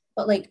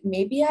 but like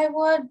maybe I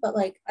would, but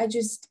like I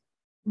just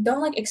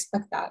don't like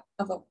expect that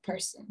of a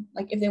person.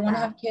 Like if they want to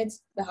Yeah. have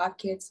kids, they'll have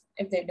kids.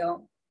 If they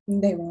don't,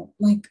 they won't.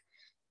 Like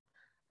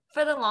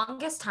For the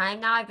longest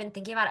time now, I've been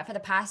thinking about it for the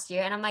past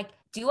year, and I'm like,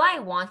 do I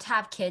want to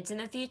have kids in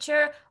the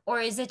future, or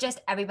is it just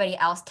everybody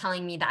else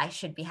telling me that I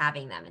should be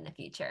having them in the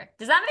future?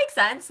 Does that make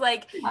sense?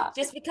 Like, yeah,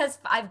 just because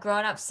I've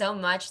grown up so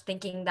much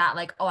thinking that,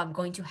 like, oh, I'm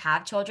going to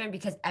have children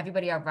because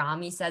everybody around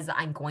me says that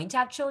I'm going to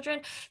have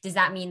children, does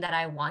that mean that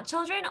I want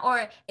children,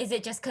 or is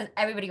it just because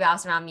everybody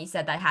else around me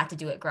said that I had to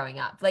do it growing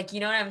up? Like, you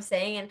know what I'm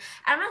saying? And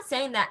I'm not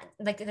saying that,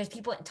 like, there's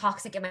people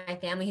toxic in my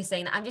family who's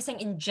saying that. I'm just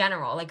saying in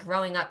general, like,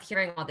 growing up,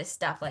 hearing all this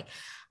stuff, like,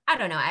 I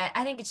don't know.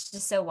 I think it's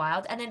just so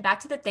wild. And then back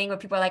to the thing where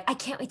people are like, I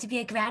can't wait to be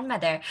a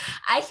grandmother.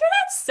 I hear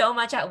that so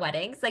much at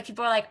weddings. Like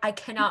people are like, I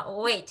cannot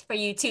wait for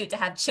you two to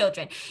have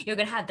children. You're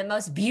gonna have the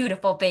most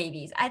beautiful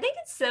babies. I think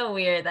it's so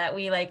weird that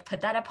we like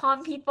put that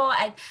upon people.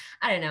 I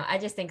don't know. I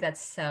just think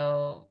that's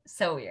so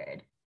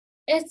weird.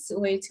 it's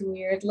way too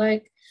weird.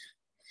 Like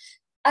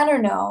I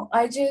don't know.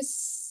 I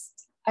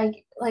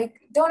like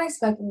don't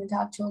expect them to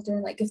have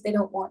children like if they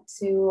don't want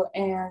to.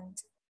 And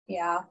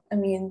yeah, I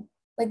mean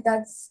like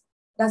that's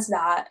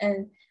that.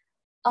 And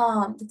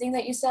the thing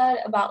that you said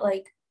about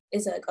like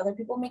is it like other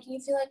people making you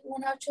feel like you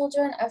want to have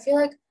children? I feel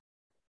like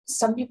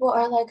some people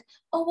are like,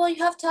 oh well,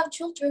 you have to have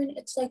children.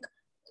 It's like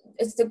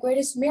it's the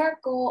greatest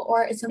miracle,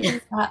 or it's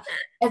something that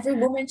every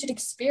woman should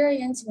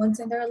experience once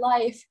in their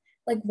life.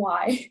 Like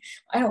why?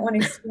 I don't want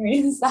to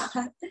experience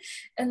that.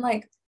 And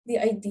like the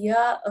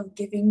idea of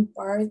giving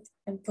birth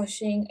and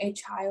pushing a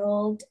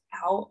child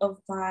out of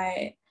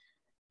my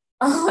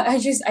I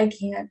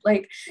can't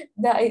like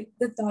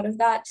the thought of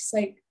that just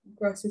like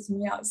grosses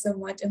me out so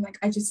much. And like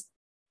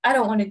I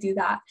don't want to do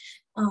that.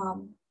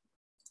 um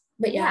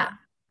but yeah, Yeah.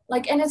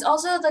 like and it's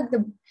also like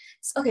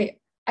okay,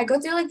 I go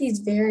through like these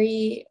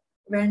very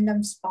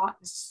random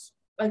spots,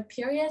 like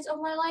periods of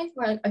my life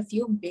where like I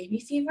feel baby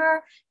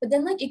fever, but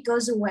then like it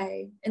goes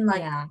away in like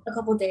Yeah. a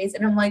couple days,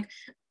 and I'm like,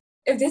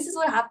 if this is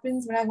what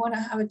happens when I want to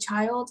have a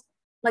child,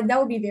 like that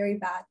would be very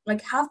bad.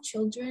 Like have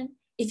children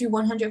if you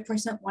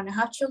 100% want to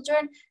have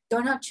children,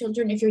 don't have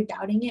children if you're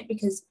doubting it,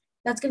 because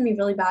that's going to be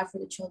really bad for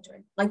the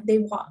children. Like they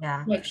want,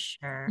 Yeah, like for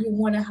sure. you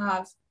want to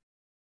have,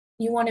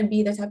 you want to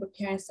be the type of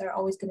parents that are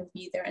always going to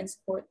be there and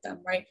support them,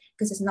 right?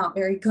 Because it's not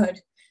very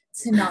good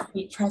to not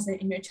be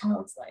present in your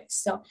child's life.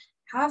 So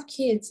have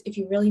kids if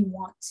you really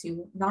want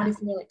to, not if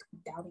you're like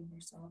doubting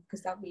yourself,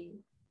 because that'd be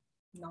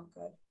not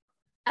good.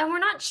 And we're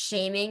not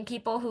shaming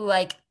people who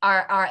like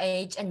are our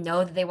age and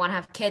know that they want to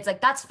have kids.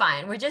 Like that's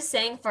fine. We're just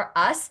saying for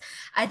us,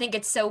 I think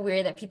it's so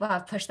weird that people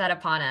have pushed that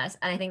upon us.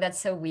 And I think that's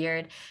so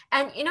weird.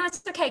 And you know,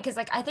 it's okay because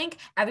like I think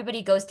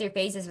everybody goes through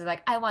phases of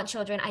like, I want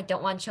children, I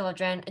don't want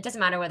children. It doesn't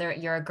matter whether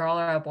you're a girl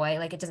or a boy,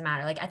 like it doesn't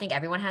matter. Like I think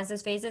everyone has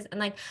those phases. And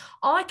like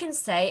all I can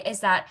say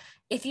is that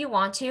if you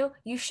want to,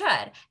 you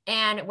should.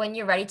 And when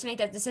you're ready to make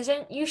that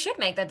decision, you should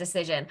make that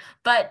decision.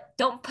 But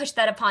don't push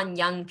that upon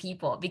young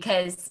people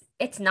because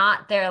it's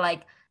not their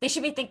like they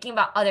should be thinking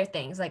about other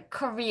things like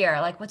career,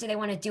 like what do they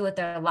want to do with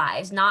their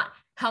lives, not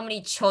how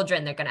many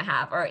children they're going to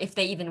have or if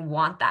they even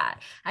want that.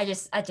 I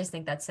just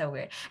think that's so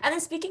weird. And then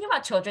speaking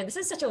about children, this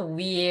is such a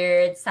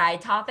weird side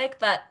topic,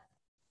 but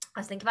I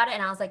was thinking about it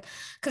and I was like,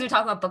 because we were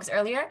talking about books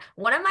earlier,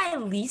 one of my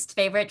least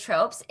favorite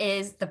tropes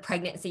is the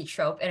pregnancy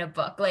trope in a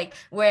book, like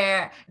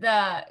where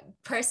the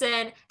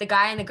person, the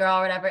guy and the girl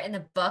or whatever in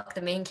the book,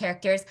 the main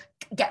characters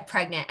get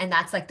pregnant and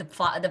that's like the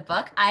plot of the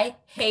book. I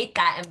hate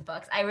that in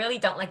books. I really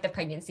don't like the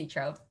pregnancy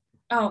trope.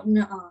 Oh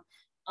no.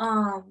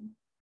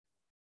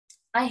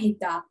 I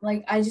hate that.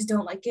 Like I just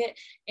don't like it.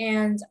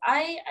 And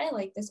I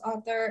like this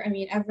author. I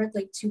mean, I've read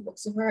like 2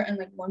 books of her, and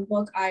like one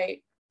book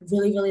I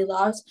really, really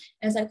loved.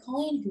 And it's like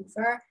Colleen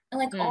Hoover. And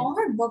like all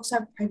her books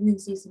have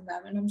pregnancies in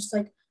them. And I'm just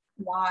like,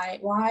 why?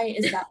 Why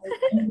is that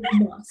like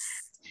a must?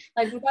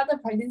 Like without the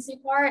pregnancy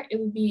part, it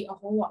would be a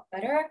whole lot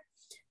better.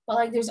 But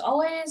like there's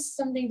always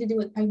something to do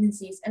with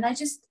pregnancies. And I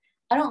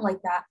don't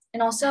like that.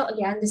 And also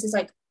again, this is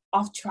like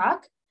off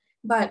track,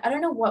 but I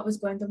don't know what was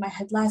going through my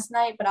head last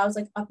night, but I was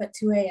like up at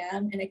 2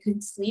 a.m. and I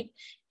couldn't sleep.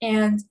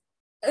 And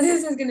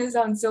this is gonna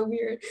sound so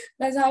weird.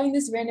 But I was having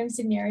this random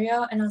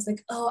scenario and I was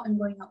like, oh, I'm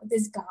going out with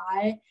this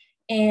guy.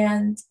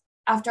 And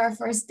after our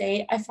first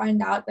date, I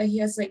find out that he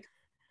has like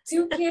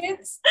 2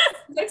 kids,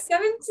 like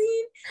 17.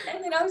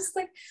 And then I was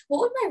like, what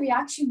would my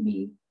reaction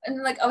be?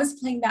 And like I was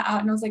playing that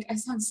out and I was like, I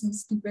sound so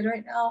stupid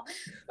right now.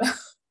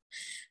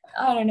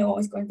 I don't know what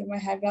was going through my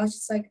head, but I was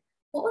just like,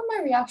 what would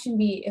my reaction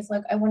be if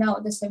like I went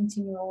out with a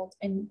 17-year-old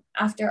and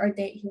after our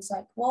date he was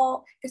like,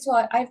 well, guess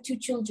what? I have 2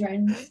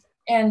 children,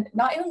 and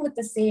not even with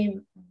the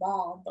same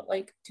mom, but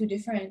like 2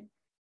 different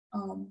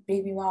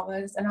baby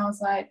mamas. And I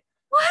was like,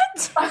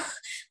 What?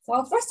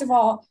 well, first of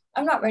all,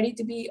 I'm not ready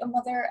to be a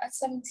mother at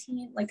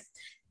 17. Like,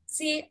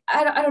 see,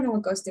 I don't know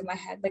what goes through my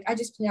head. Like I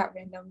just play out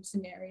random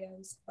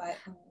scenarios, but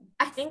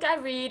I think I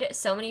read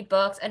so many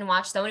books and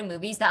watch so many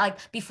movies that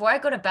like before I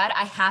go to bed,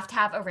 I have to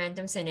have a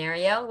random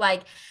scenario.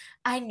 Like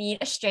I meet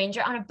a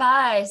stranger on a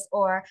bus,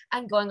 or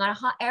I'm going on a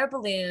hot air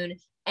balloon,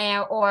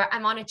 or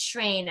I'm on a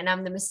train and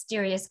I'm the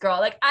mysterious girl.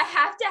 Like I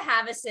have to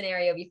have a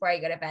scenario before I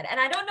go to bed. And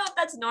I don't know if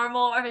that's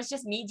normal or if it's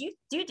just me.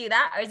 Do you do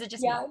that? Or is it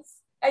just yes,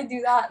 me? I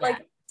do that. Yeah.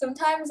 Like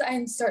sometimes I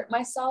insert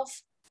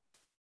myself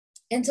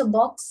into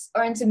books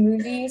or into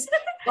movies,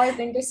 or I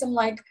think there's some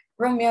like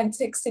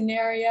romantic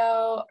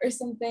scenario or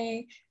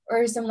something,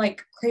 or some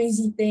like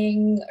crazy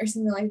thing or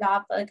something like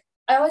that. But like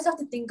I always have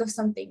to think of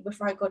something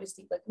before I go to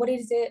sleep. Like, what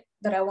is it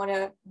that I want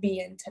to be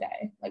in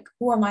today? Like,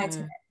 who am I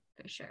today?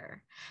 For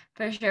sure.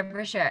 For sure.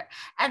 For sure.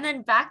 And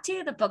then back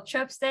to the book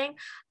tropes thing.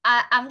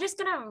 I'm just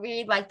gonna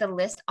read like the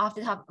list off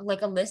the top,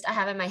 like a list I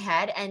have in my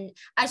head. And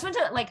I just want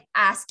to like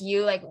ask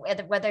you like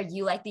whether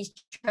you like these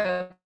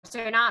tropes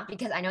or not,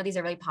 because I know these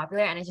are really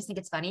popular and I just think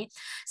it's funny.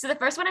 So the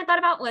first one I thought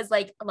about was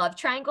like love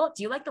triangle.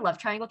 Do you like the love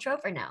triangle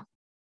trope or no?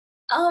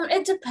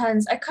 It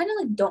depends. I kind of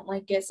like don't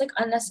like it. It's like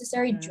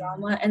unnecessary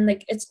drama, and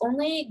like it's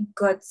only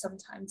good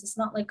sometimes. It's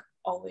not like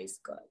always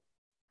good.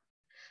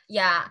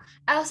 Yeah.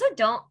 I also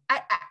don't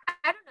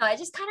I don't know. I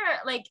just kind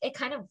of like it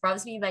kind of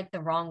rubs me like the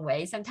wrong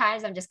way.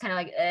 Sometimes I'm just kind of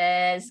like,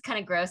 it's kind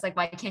of gross. Like,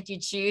 why can't you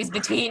choose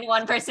between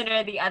one person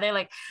or the other?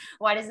 Like,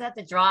 why does it have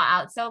to draw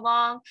out so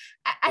long?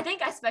 I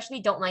think I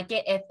especially don't like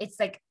it if it's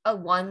like a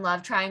one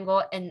love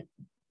triangle and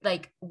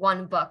like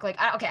one book. Like,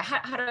 okay,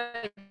 how do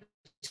I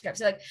describe?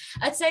 So like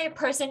let's say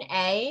person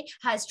A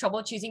has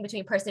trouble choosing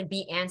between person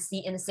B and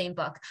C in the same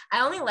book. I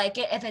only like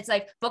it if it's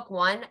like book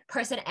 1,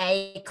 person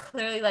A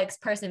clearly likes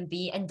person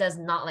B and does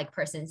not like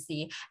person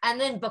C. And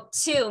then book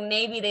 2,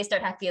 maybe they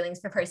start to have feelings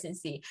for person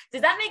C.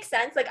 Does that make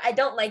sense? Like I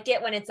don't like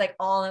it when it's like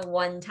all at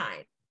one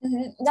time.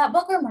 Mm-hmm. That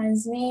book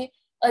reminds me,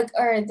 like,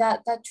 or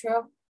that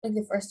trope, like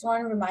the first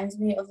one reminds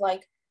me of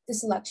like the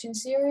Selection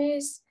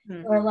series,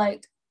 where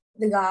like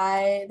the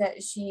guy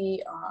that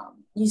she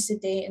used to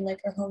date in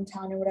like her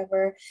hometown or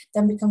whatever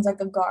then becomes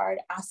like a guard,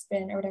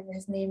 Aspen or whatever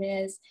his name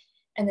is,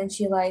 and then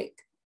she like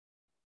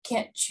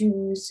can't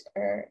choose,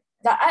 or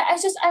that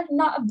I'm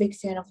not a big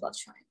fan of love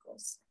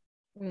triangles.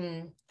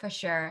 For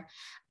sure.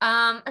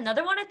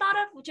 Another one I thought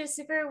of, which is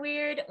super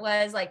weird,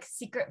 was like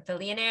secret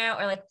billionaire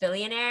or like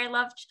billionaire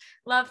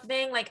love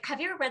thing. Like,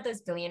 have you ever read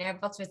those billionaire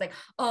books where it's like,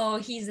 oh,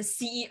 he's the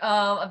CEO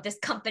of this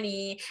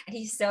company and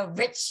he's so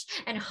rich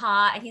and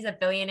hot and he's a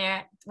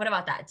billionaire? What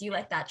about that? Do you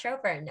like that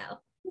trope or no?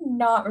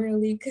 Not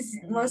really, because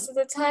Mhm. most of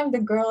the time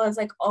the girl is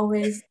like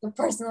always the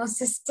personal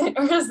assistant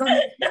or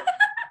something.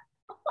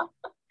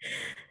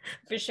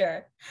 For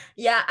sure.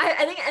 Yeah,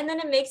 I think, and then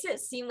it makes it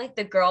seem like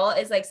the girl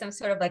is like some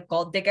sort of like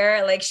gold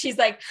digger. Like she's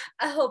like,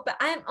 I hope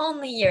I'm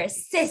only your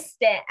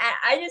assistant.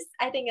 I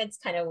think it's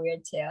kind of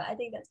weird too. I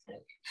think that's kind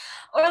of weird.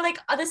 Or like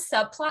the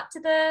subplot to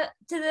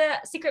the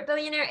secret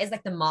billionaire is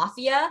like the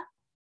mafia.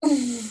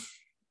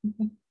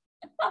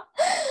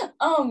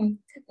 um,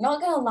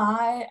 Not gonna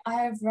lie, I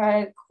have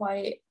read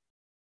quite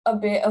a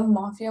bit of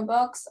mafia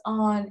books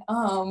on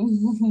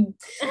Wattpad,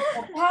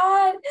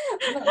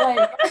 but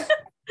like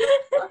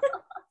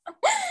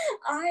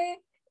I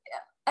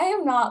I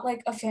am not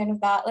like a fan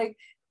of that. Like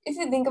if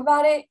you think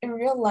about it in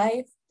real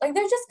life, like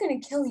they're just gonna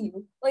kill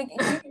you. Like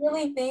you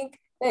really think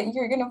that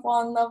you're gonna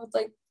fall in love with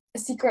like a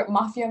secret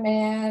mafia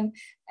man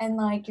and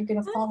like you're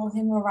gonna follow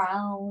him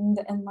around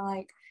and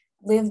like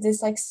live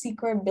this like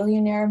secret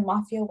billionaire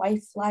mafia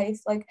wife life.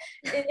 Like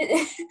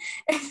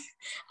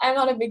I'm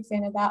not a big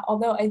fan of that.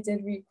 Although I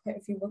did read quite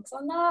a few books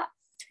on that.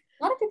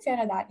 Not a big fan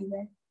of that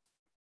either.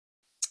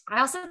 I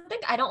also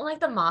think I don't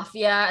like the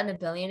mafia and the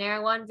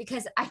billionaire one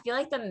because I feel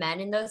like the men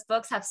in those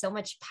books have so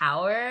much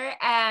power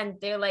and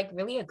they're like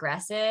really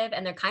aggressive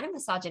and they're kind of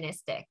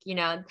misogynistic, you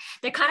know.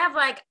 They're kind of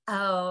like,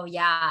 "Oh,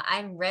 yeah,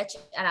 I'm rich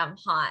and I'm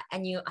hot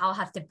and you all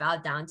have to bow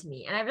down to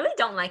me." And I really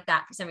don't like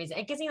that for some reason.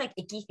 It gives me like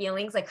icky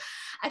feelings. Like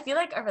I feel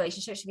like a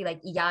relationship should be like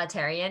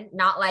egalitarian,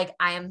 not like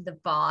I am the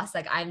boss,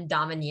 like I'm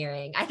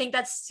domineering. I think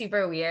that's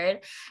super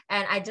weird.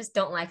 And I just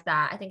don't like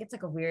that. I think it's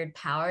like a weird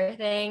power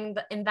thing,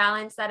 the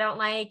imbalance that I don't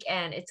like.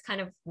 And it's kind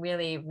of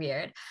really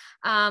weird.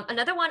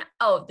 Another one,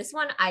 oh, this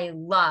one I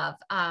love,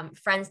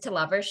 friends to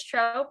lovers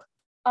trope.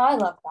 I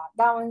love that.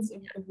 That one's a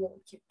really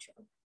cute show.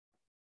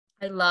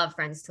 I love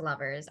friends to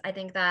lovers. I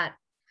think that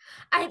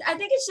I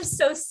think it's just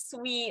so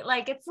sweet.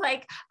 Like it's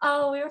like,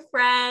 oh, we were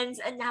friends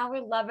and now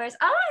we're lovers.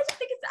 Oh,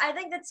 I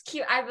think that's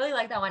cute. I really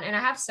like that one. And I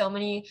have so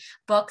many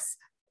books.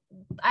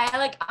 I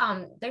like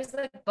there's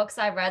like books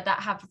I read that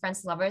have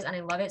friends to lovers and I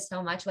love it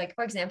so much. Like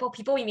for example,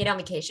 People We Meet on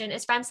Vacation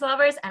is friends to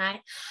lovers and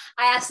I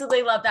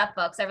absolutely love that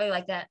book. So I really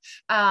like that.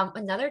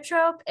 Another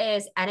trope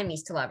is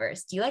enemies to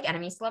lovers. Do you like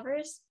enemies to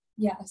lovers?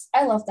 Yes,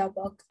 I love that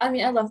book. I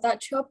mean, I love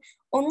that trope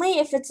only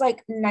if it's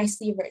like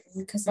nicely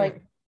written because like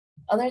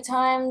Mm. other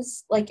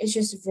times like it's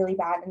just really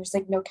bad and there's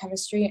like no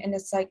chemistry and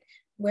it's like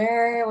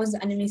where was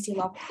the enemies to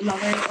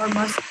lover or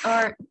most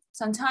or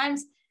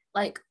sometimes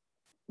like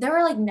there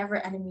were like never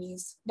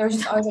enemies. There was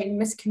just always like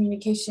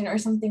miscommunication or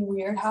something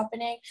weird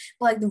happening.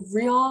 But like the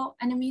real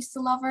enemies to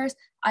lovers,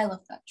 I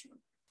love that trope.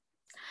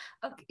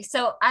 Okay,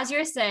 so as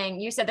you're saying,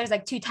 you said there's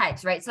like two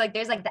types, right? So like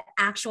there's like the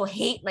actual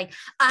hate, like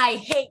I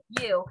hate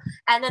you,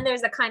 and then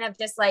there's the kind of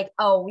just like,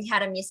 oh, we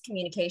had a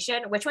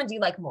miscommunication. Which one do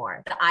you like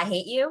more? The I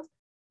hate you?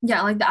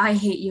 Yeah, like the I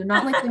hate you,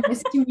 not like the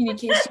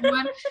miscommunication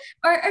one.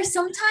 Or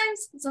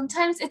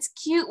sometimes it's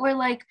cute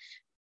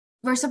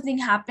where something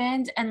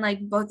happened and like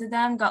both of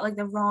them got like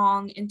the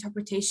wrong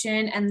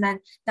interpretation and then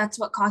that's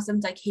what caused them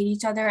to like hate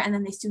each other and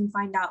then they soon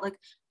find out like,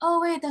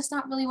 oh wait, that's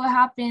not really what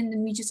happened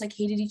and we just like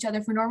hated each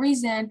other for no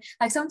reason.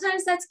 Like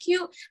sometimes that's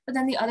cute, but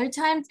then the other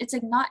times it's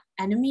like not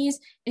enemies,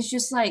 it's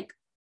just like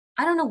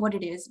I don't know what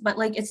it is, but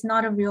like it's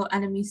not a real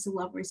enemies to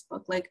lovers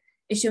book. Like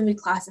it shouldn't be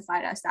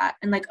classified as that.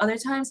 And like other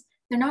times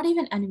they're not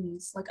even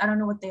enemies. Like I don't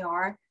know what they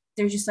are.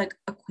 They're just like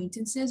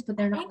acquaintances, but I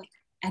they're not think like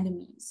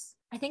enemies.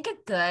 I think a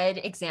good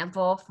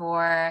example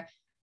for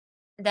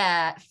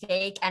the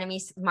fake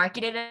enemies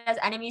marketed as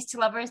enemies to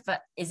lovers,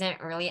 but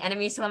isn't really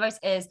enemies to lovers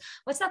is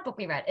what's that book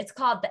we read? It's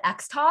called The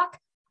X Talk.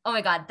 Oh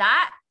my God,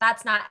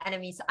 that's not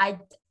enemies. I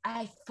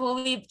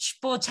fully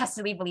full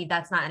chestedly believe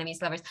that's not enemies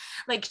to lovers.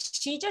 Like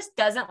she just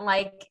doesn't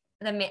like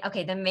the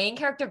main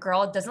character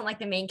girl doesn't like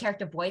the main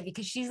character boy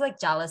because she's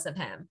like jealous of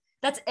him.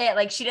 That's it.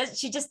 Like she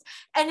just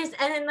and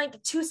then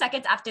like 2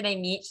 seconds after they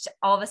meet,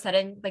 all of a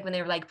sudden, like when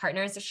they were like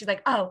partners, so she's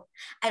like, oh,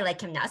 I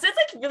like him now. So it's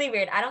like really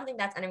weird. I don't think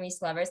that's enemies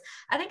to lovers.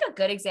 I think a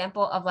good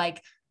example of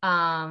like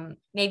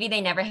maybe they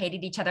never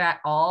hated each other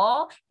at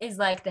all is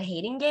like the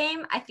Hating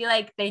Game. I feel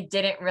like they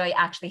didn't really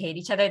actually hate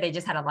each other. They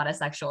just had a lot of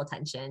sexual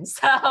tension.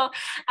 So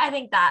I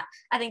think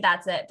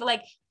that's it. But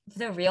like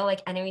the real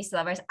like enemies to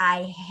lovers,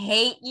 I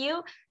hate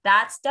you.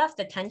 That stuff,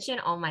 the tension,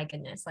 oh my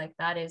goodness. Like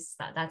that's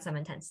some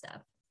intense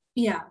stuff.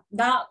 Yeah,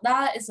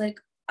 that is like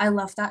I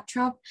love that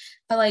trope,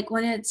 but like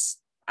when it's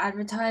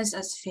advertised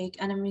as fake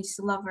enemies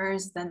to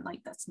lovers, then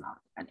like that's not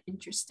that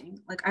interesting.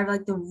 Like I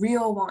like the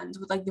real ones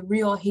with like the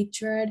real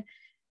hatred,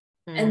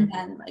 and Mm.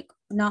 then like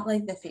not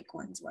like the fake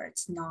ones where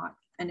it's not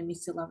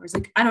enemies to lovers.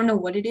 Like I don't know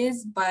what it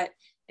is, but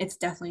it's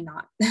definitely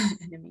not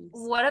enemies.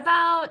 What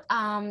about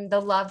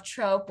the love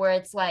trope where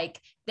it's like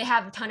they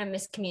have a ton of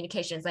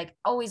miscommunications, like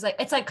always like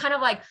it's like kind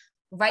of like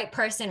right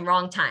person,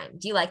 wrong time.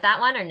 Do you like that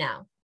one or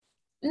no?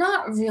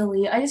 Not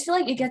really. I just feel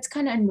like it gets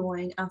kind of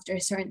annoying after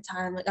a certain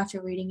time, like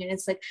after reading it.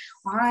 It's like,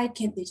 why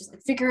can't they just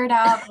like figure it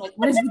out? Like,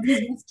 what is with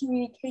these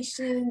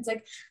miscommunications?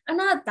 Like, I'm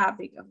not that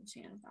big of a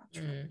fan of that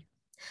trope.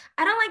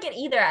 I don't like it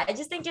either. I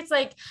just think it's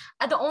like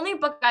the only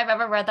book I've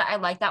ever read that I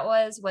liked that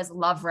was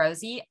Love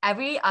Rosie.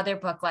 Every other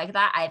book like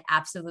that I've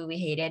absolutely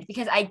hated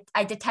because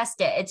I detest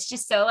it. It's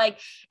just so like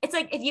it's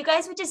like if you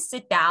guys would just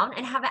sit down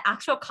and have an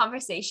actual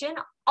conversation,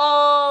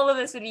 all of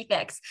this would be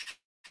fixed.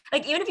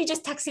 Like even if you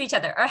just texted each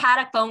other or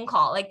had a phone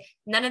call, like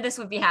none of this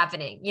would be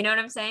happening. You know what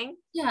I'm saying?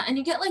 Yeah, and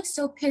you get like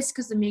so pissed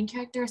because the main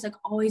character is like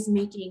always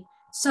making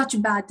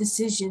such bad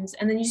decisions,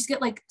 and then you just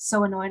get like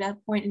so annoyed at a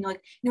point, and you're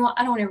like, you know what,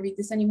 I don't want to read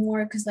this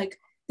anymore because like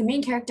the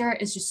main character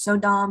is just so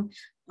dumb.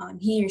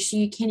 He or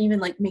she can't even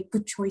like make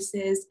good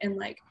choices, and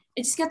like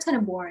it just gets kind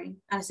of boring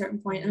at a certain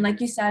point. And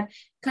like you said,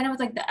 kind of with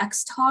like the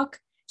ex talk,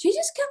 she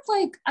just kept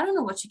like I don't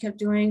know what she kept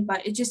doing,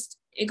 but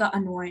it got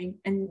annoying,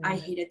 and I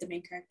hated the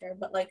main character.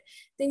 But like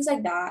things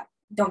like that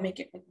don't make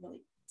it like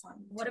really fun.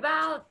 What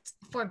about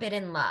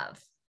Forbidden Love?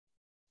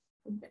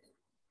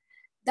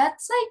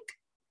 That's like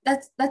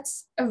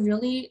that's a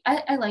really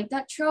I like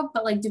that trope,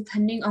 but like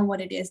depending on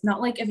what it is, not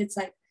like if it's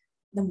like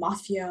the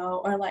mafia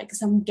or like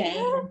some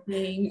gang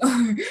thing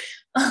or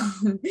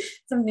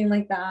something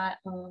like that.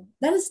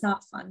 That is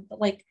not fun, but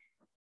like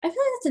I feel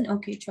like it's an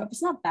okay trope.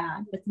 It's not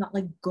bad, but it's not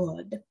like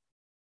good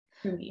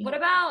for me. What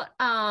about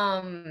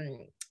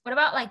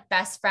like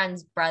best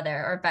friend's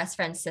brother or best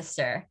friend's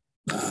sister?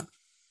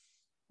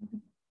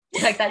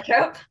 You like that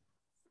trope?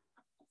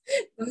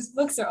 Those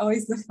books are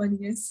always the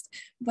funniest,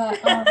 but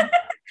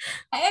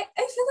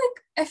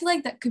I feel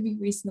like that could be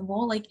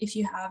reasonable. Like if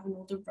you have an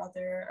older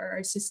brother or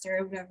a sister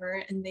or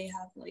whatever, and they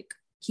have like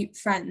cute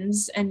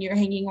friends, and you're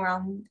hanging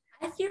around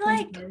I feel those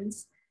like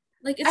friends,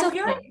 like it's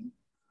okay.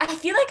 I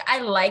feel like I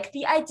like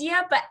the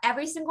idea, but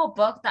every single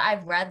book that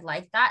I've read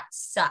like that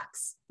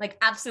sucks. Like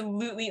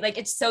absolutely, like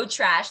it's so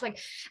trash. Like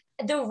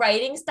the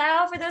writing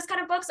style for those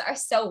kind of books are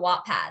so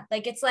Wattpad.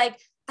 Like it's like,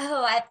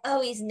 oh, I've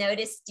always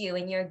noticed you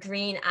and your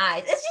green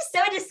eyes. It's just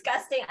so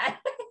disgusting. I hate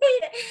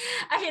it.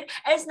 I hate it.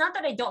 And it's not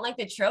that I don't like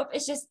the trope.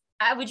 It's just,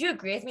 would you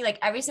agree with me? Like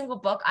every single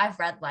book I've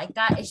read like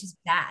that, it's just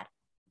bad.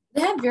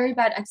 They have very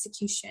bad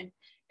execution,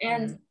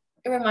 and Mm.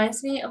 it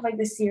reminds me of like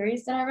the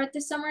series that I read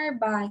this summer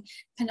by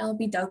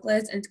Penelope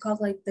Douglas, and it's called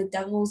like the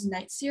Devil's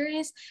Night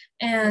series.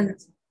 And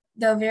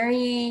the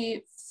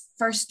very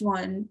first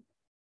one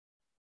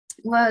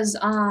was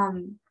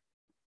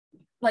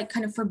like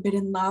kind of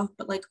forbidden love,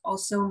 but like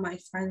also my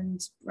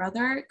friend's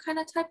brother kind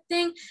of type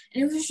thing.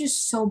 And it was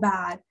just so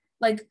bad.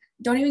 Like,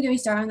 don't even get me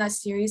started on that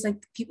series.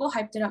 Like, people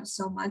hyped it up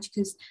so much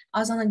because I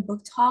was on like book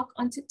talk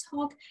on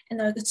TikTok, and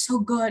they're like, it's so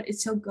good,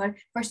 it's so good.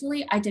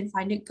 Personally, I didn't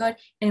find it good,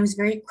 and it was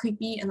very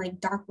creepy and like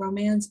dark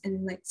romance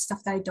and like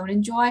stuff that I don't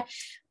enjoy.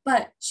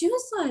 But she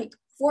was like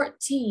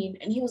 14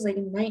 and he was like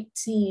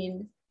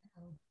 19.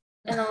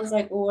 And I was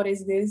like, what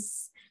is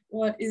this?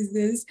 What is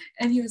this?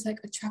 And he was like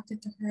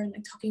attracted to her and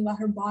like talking about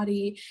her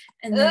body.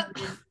 And then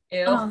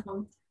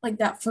Ew. like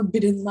that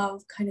forbidden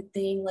love kind of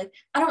thing. Like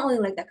I don't really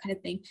like that kind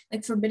of thing.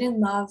 Like forbidden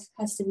love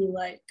has to be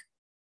like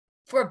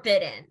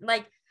Forbidden.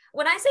 Like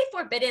when I say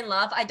forbidden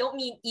love, I don't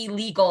mean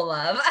illegal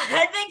love.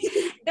 I think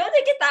don't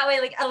think it that way.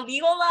 Like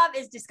illegal love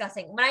is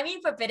disgusting. When I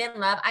mean forbidden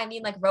love, I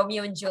mean like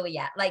Romeo and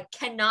Juliet, like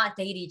cannot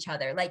date each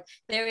other. Like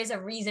there is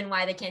a reason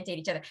why they can't date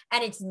each other,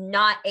 and it's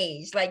not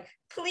age. Like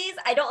please,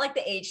 I don't like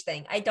the age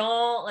thing. I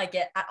don't like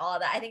it at all.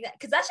 That I think that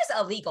because that's just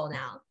illegal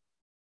now.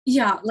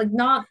 yeah, like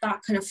not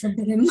that kind of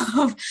forbidden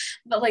love,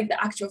 but like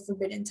the actual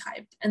forbidden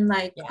type. And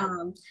like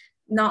Yeah.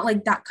 not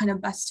like that kind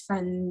of best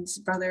friend's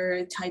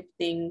brother type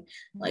thing.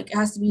 Like it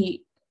has to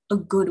be a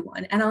good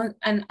one. And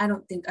I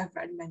don't think I've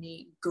read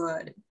many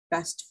good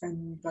best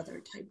friend brother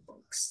type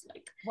books.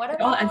 Like What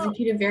they're all about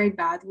executed very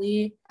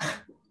badly.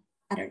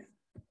 I don't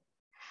know.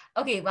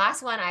 okay,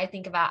 last one I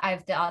think about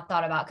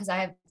thought about because I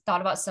have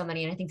thought about so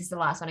many, and I think this is the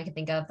last one I can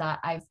think of that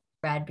I've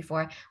read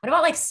before. What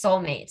about like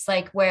soulmates,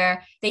 like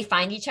where they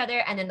find each other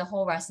and then the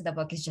whole rest of the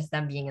book is just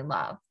them being in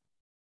love,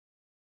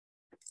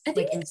 I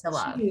think like it's into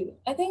love? cute.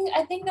 I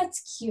think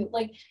that's cute.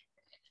 Like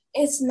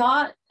it's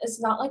not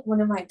like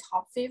one of my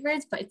top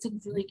favorites, but it's a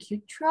really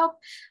cute trope.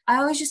 I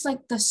always just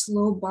like the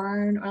slow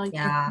burn or like the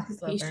Yeah, slow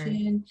burn.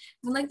 anticipation.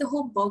 When like the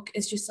whole book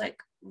is just like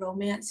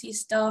romancy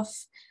stuff.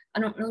 I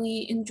don't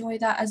really enjoy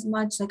that as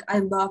much. Like I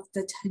love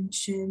the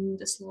tension,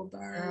 the slow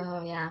burn,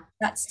 Oh yeah.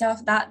 that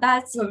stuff.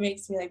 That's what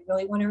makes me like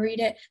really want to read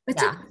it. But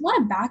it's like Yeah.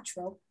 not a bad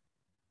trope.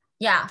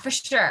 Yeah, for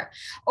sure.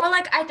 Or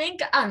like I think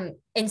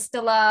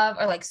insta love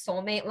or like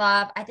soulmate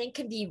love, I think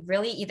can be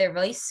really either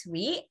really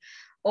sweet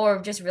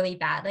or just really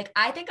bad. Like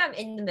I think I'm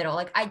in the middle.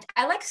 Like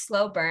I like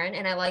slow burn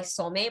and I like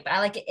soulmate, but I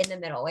like it in the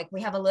middle. Like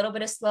we have a little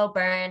bit of slow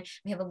burn,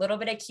 we have a little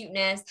bit of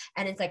cuteness,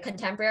 and it's like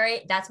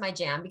contemporary. That's my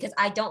jam because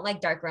I don't like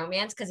dark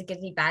romance because it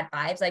gives me bad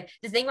vibes. Like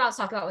the thing where I was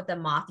talking about with the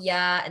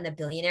mafia and the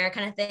billionaire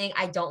kind of thing,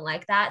 I don't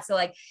like that. So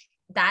like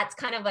that's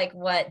kind of like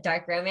what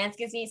dark romance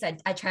gives me. So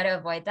I try to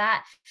avoid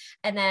that.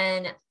 And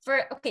then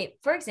for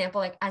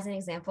example, like as an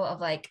example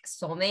of like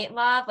soulmate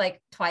love,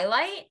 like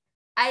Twilight,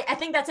 I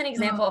think that's an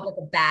example of like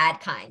a bad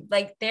kind.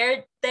 Like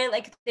they're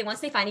like they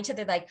once they find each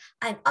other, like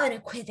I'm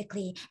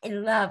unequivocally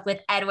in love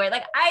with Edward.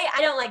 Like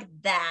I don't like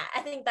that. I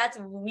think that's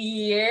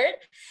weird.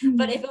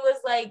 But if it was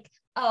like,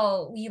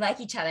 oh, we like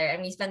each other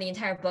and we spend the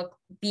entire book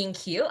being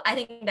cute, I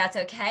think that's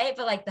okay.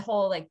 But like the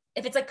whole like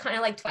if it's like kind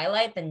of like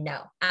Twilight, then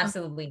no,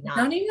 absolutely not.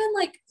 Don't even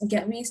like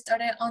get me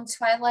started on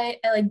Twilight.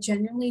 I like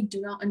genuinely do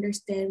not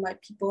understand why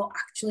people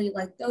actually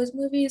like those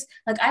movies.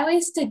 Like I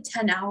wasted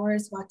 10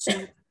 hours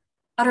watching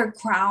utter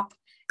crap,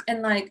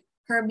 and like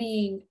her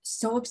being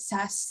so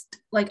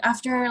obsessed, like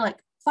after like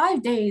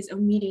 5 days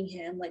of meeting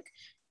him, like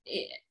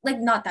like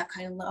not that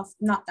kind of love,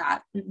 not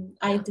that.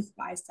 I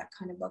despise that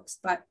kind of books,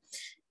 but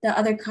the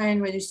other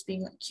kind where they're just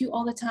being like cute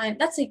all the time,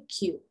 that's like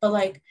cute, but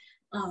like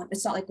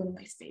it's not like one of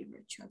my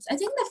favorite tropes. I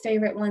think the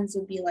favorite ones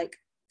would be like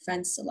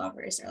friends to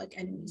lovers or like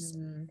enemies to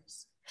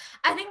lovers.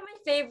 I think my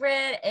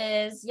favorite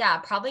is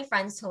probably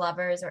friends to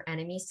lovers or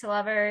enemies to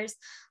lovers.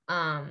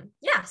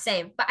 Yeah,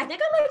 same. But I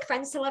think I like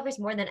friends to lovers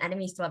more than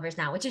enemies to lovers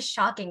now, which is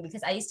shocking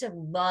because I used to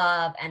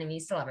love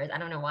enemies to lovers. I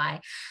don't know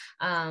why.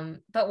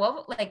 But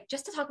what like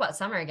just to talk about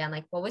summer again,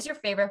 like what was your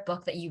favorite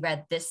book that you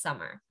read this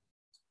summer?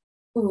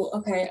 Oh,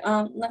 okay.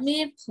 Let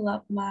me pull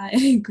up my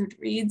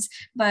Goodreads.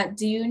 But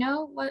do you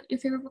know what your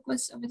favorite book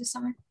was over the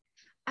summer?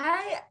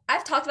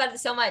 I've talked about it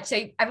so much, so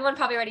everyone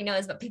probably already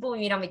knows, but People We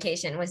Meet on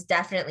Vacation was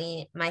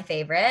definitely my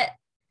favorite.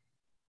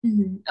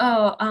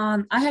 Oh,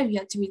 I have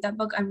yet to read that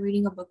book. I'm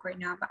reading a book right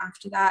now, but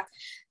after that,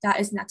 that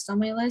is next on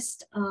my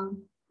list.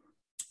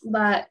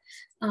 But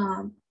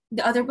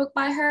the other book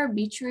by her,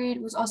 Beach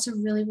Read, was also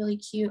really, really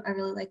cute. I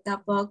really like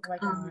that book.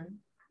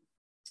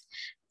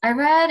 I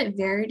read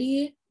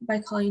Verity by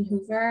Colleen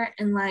Hoover,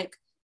 and like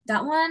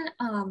that one,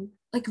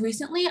 like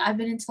recently I've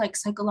been into like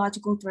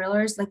psychological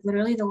thrillers, like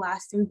literally the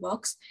last 3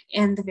 books,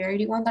 and the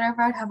Verity one that I've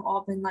read have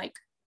all been like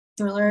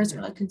thrillers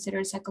or like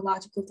considered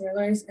psychological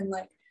thrillers, and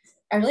like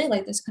I really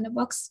like this kind of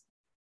books.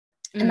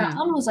 And that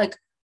one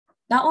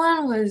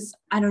was,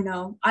 I don't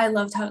know, I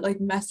loved how it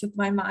like messed with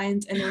my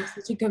mind, and it was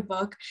such a good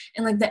book,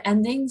 and like the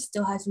ending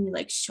still has me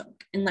like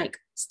shook and like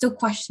still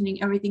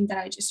questioning everything that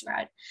I just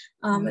read.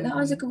 But that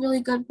was like a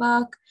really good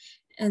book.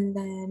 And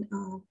then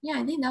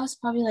I think that was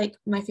probably like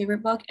my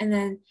favorite book. And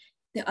then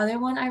the other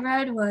one I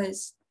read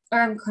was,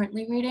 or I'm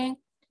currently reading,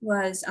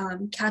 was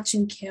Catch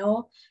and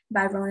Kill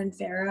by Ronan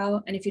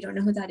Farrow. And if you don't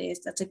know who that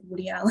is, that's like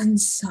Woody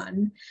Allen's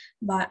son.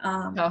 But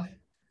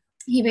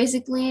he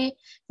basically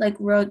like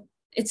wrote,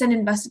 it's an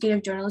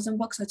investigative journalism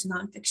book, so it's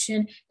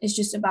nonfiction. It's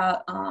just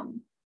about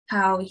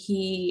how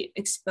he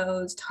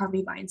exposed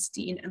Harvey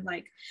Weinstein and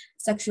like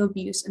sexual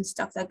abuse and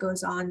stuff that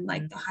goes on,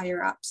 like the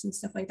higher ups and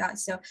stuff like that.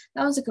 So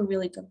that was like a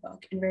really good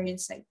book and very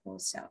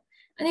insightful. So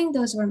I think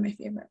those were my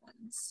favorite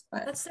ones.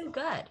 But that's so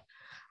good.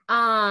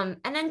 And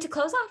then to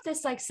close off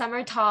this like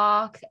summer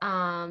talk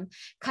kind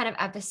of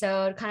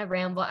episode, kind of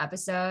ramble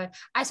episode,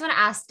 I just want to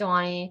ask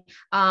Dhwani,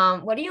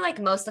 what are you like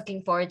most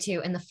looking forward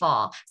to in the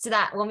fall, so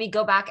that when we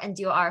go back and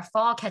do our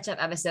fall catch-up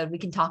episode, we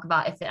can talk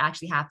about if it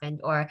actually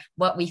happened or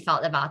what we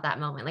felt about that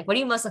moment. Like what are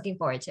you most looking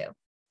forward to?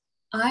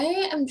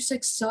 I am just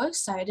like so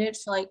excited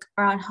for like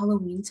around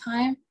Halloween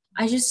time.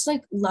 I just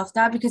like love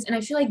that because, and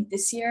I feel like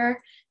this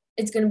year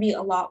it's gonna be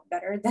a lot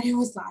better than it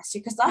was last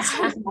year, because last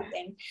year was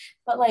nothing.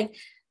 But like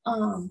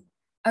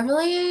I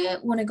really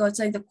want to go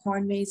to like the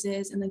corn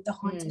mazes and like the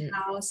haunted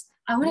house.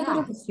 I want to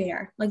go to the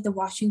fair, like the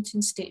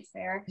Washington State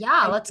Fair.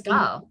 Let's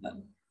go.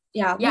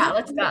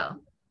 Let's go.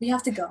 We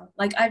have to go.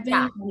 Like I've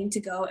been wanting to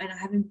go, and I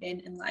haven't been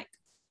in like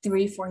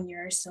 3-4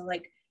 years. So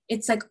like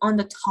it's like on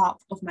the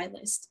top of my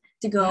list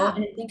to go.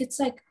 And I think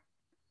it's like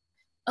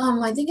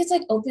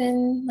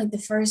open like the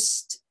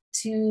first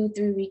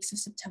 2-3 weeks of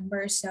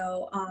September.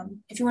 So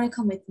if you want to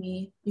come with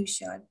me, you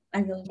should. I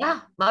really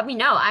let me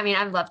know. I mean,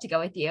 I'd love to go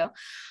with you.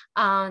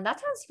 That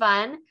sounds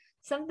fun.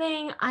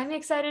 Something I'm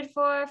excited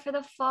for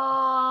the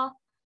fall,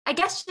 I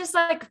guess, just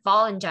like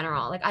fall in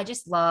general. Like I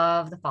just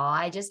love the fall.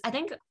 I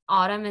think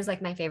autumn is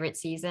like my favorite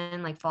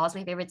season. Like fall is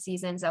my favorite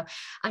season. So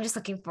I'm just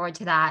looking forward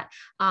to that.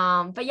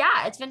 But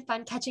yeah, it's been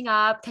fun catching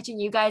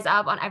you guys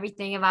up on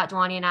everything about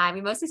Dhwani and I.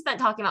 We mostly spent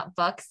talking about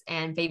books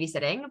and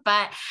babysitting,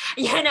 but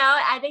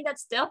I think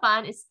that's still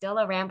fun. It's still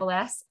a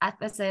ramble-esque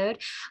episode.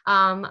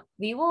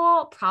 We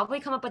will probably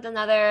come up with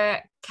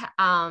another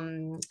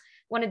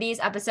one of these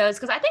episodes,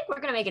 because I think we're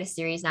going to make it a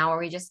series now where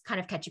we just kind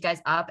of catch you guys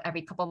up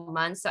every couple of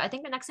months. So I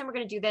think the next time we're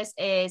going to do this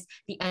is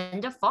the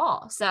end of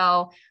fall.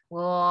 So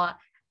we'll,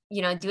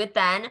 do it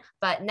then.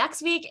 But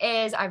next week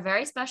is our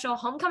very special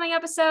homecoming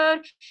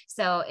episode.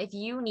 So if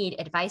you need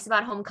advice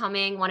about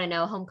homecoming, want to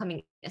know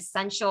homecoming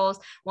essentials,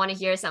 want to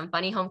hear some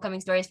funny homecoming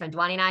stories from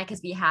Dhwani and I,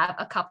 because we have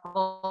a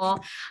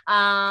couple,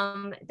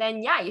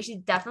 then you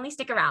should definitely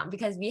stick around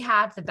because we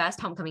have the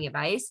best homecoming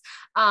advice.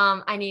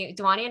 I knew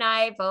Dhwani and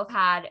I both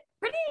had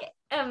pretty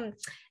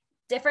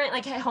different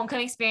like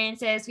homecoming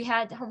experiences. We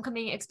had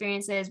homecoming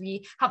experiences.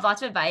 We have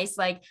lots of advice.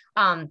 Like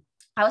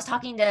I was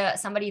talking to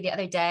somebody the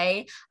other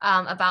day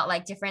about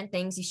like different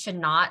things you should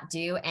not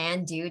do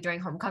and do during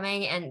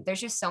homecoming. And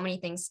there's just so many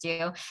things to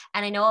do.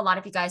 And I know a lot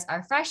of you guys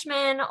are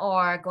freshmen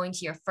or going to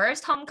your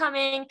first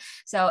homecoming.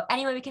 So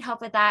anyway, we can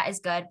help with that is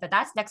good. But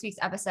that's next week's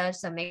episode.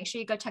 So make sure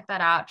you go check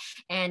that out.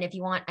 And if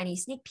you want any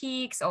sneak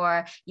peeks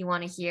or you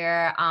want to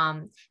hear,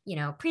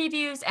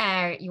 previews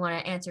or you want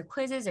to answer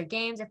quizzes or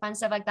games or fun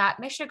stuff like that,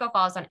 make sure to go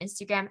follow us on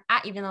Instagram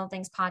at Even Little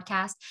Things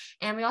Podcast.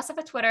 And we also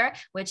have a Twitter,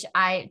 which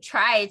I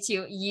try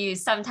to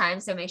use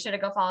sometimes. So make sure to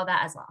go follow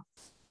that as well.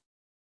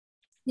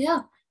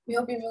 Yeah, we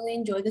hope you really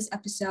enjoyed this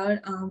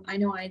episode. I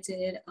know I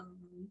did.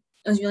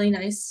 It was really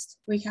nice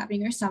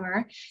recapping our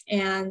summer,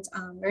 and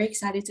I'm very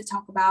excited to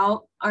talk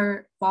about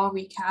our fall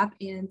recap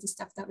and the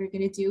stuff that we're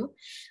going to do.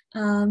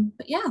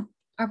 But yeah,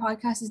 our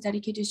podcast is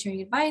dedicated to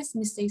sharing advice,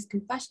 mistakes,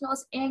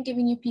 confessionals, and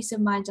giving you peace of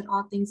mind on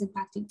all things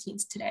impacting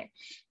teens today.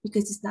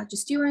 Because it's not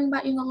just you worrying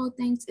about your little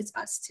things, it's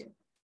us too.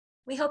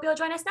 We hope you'll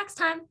join us next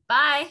time.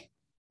 Bye.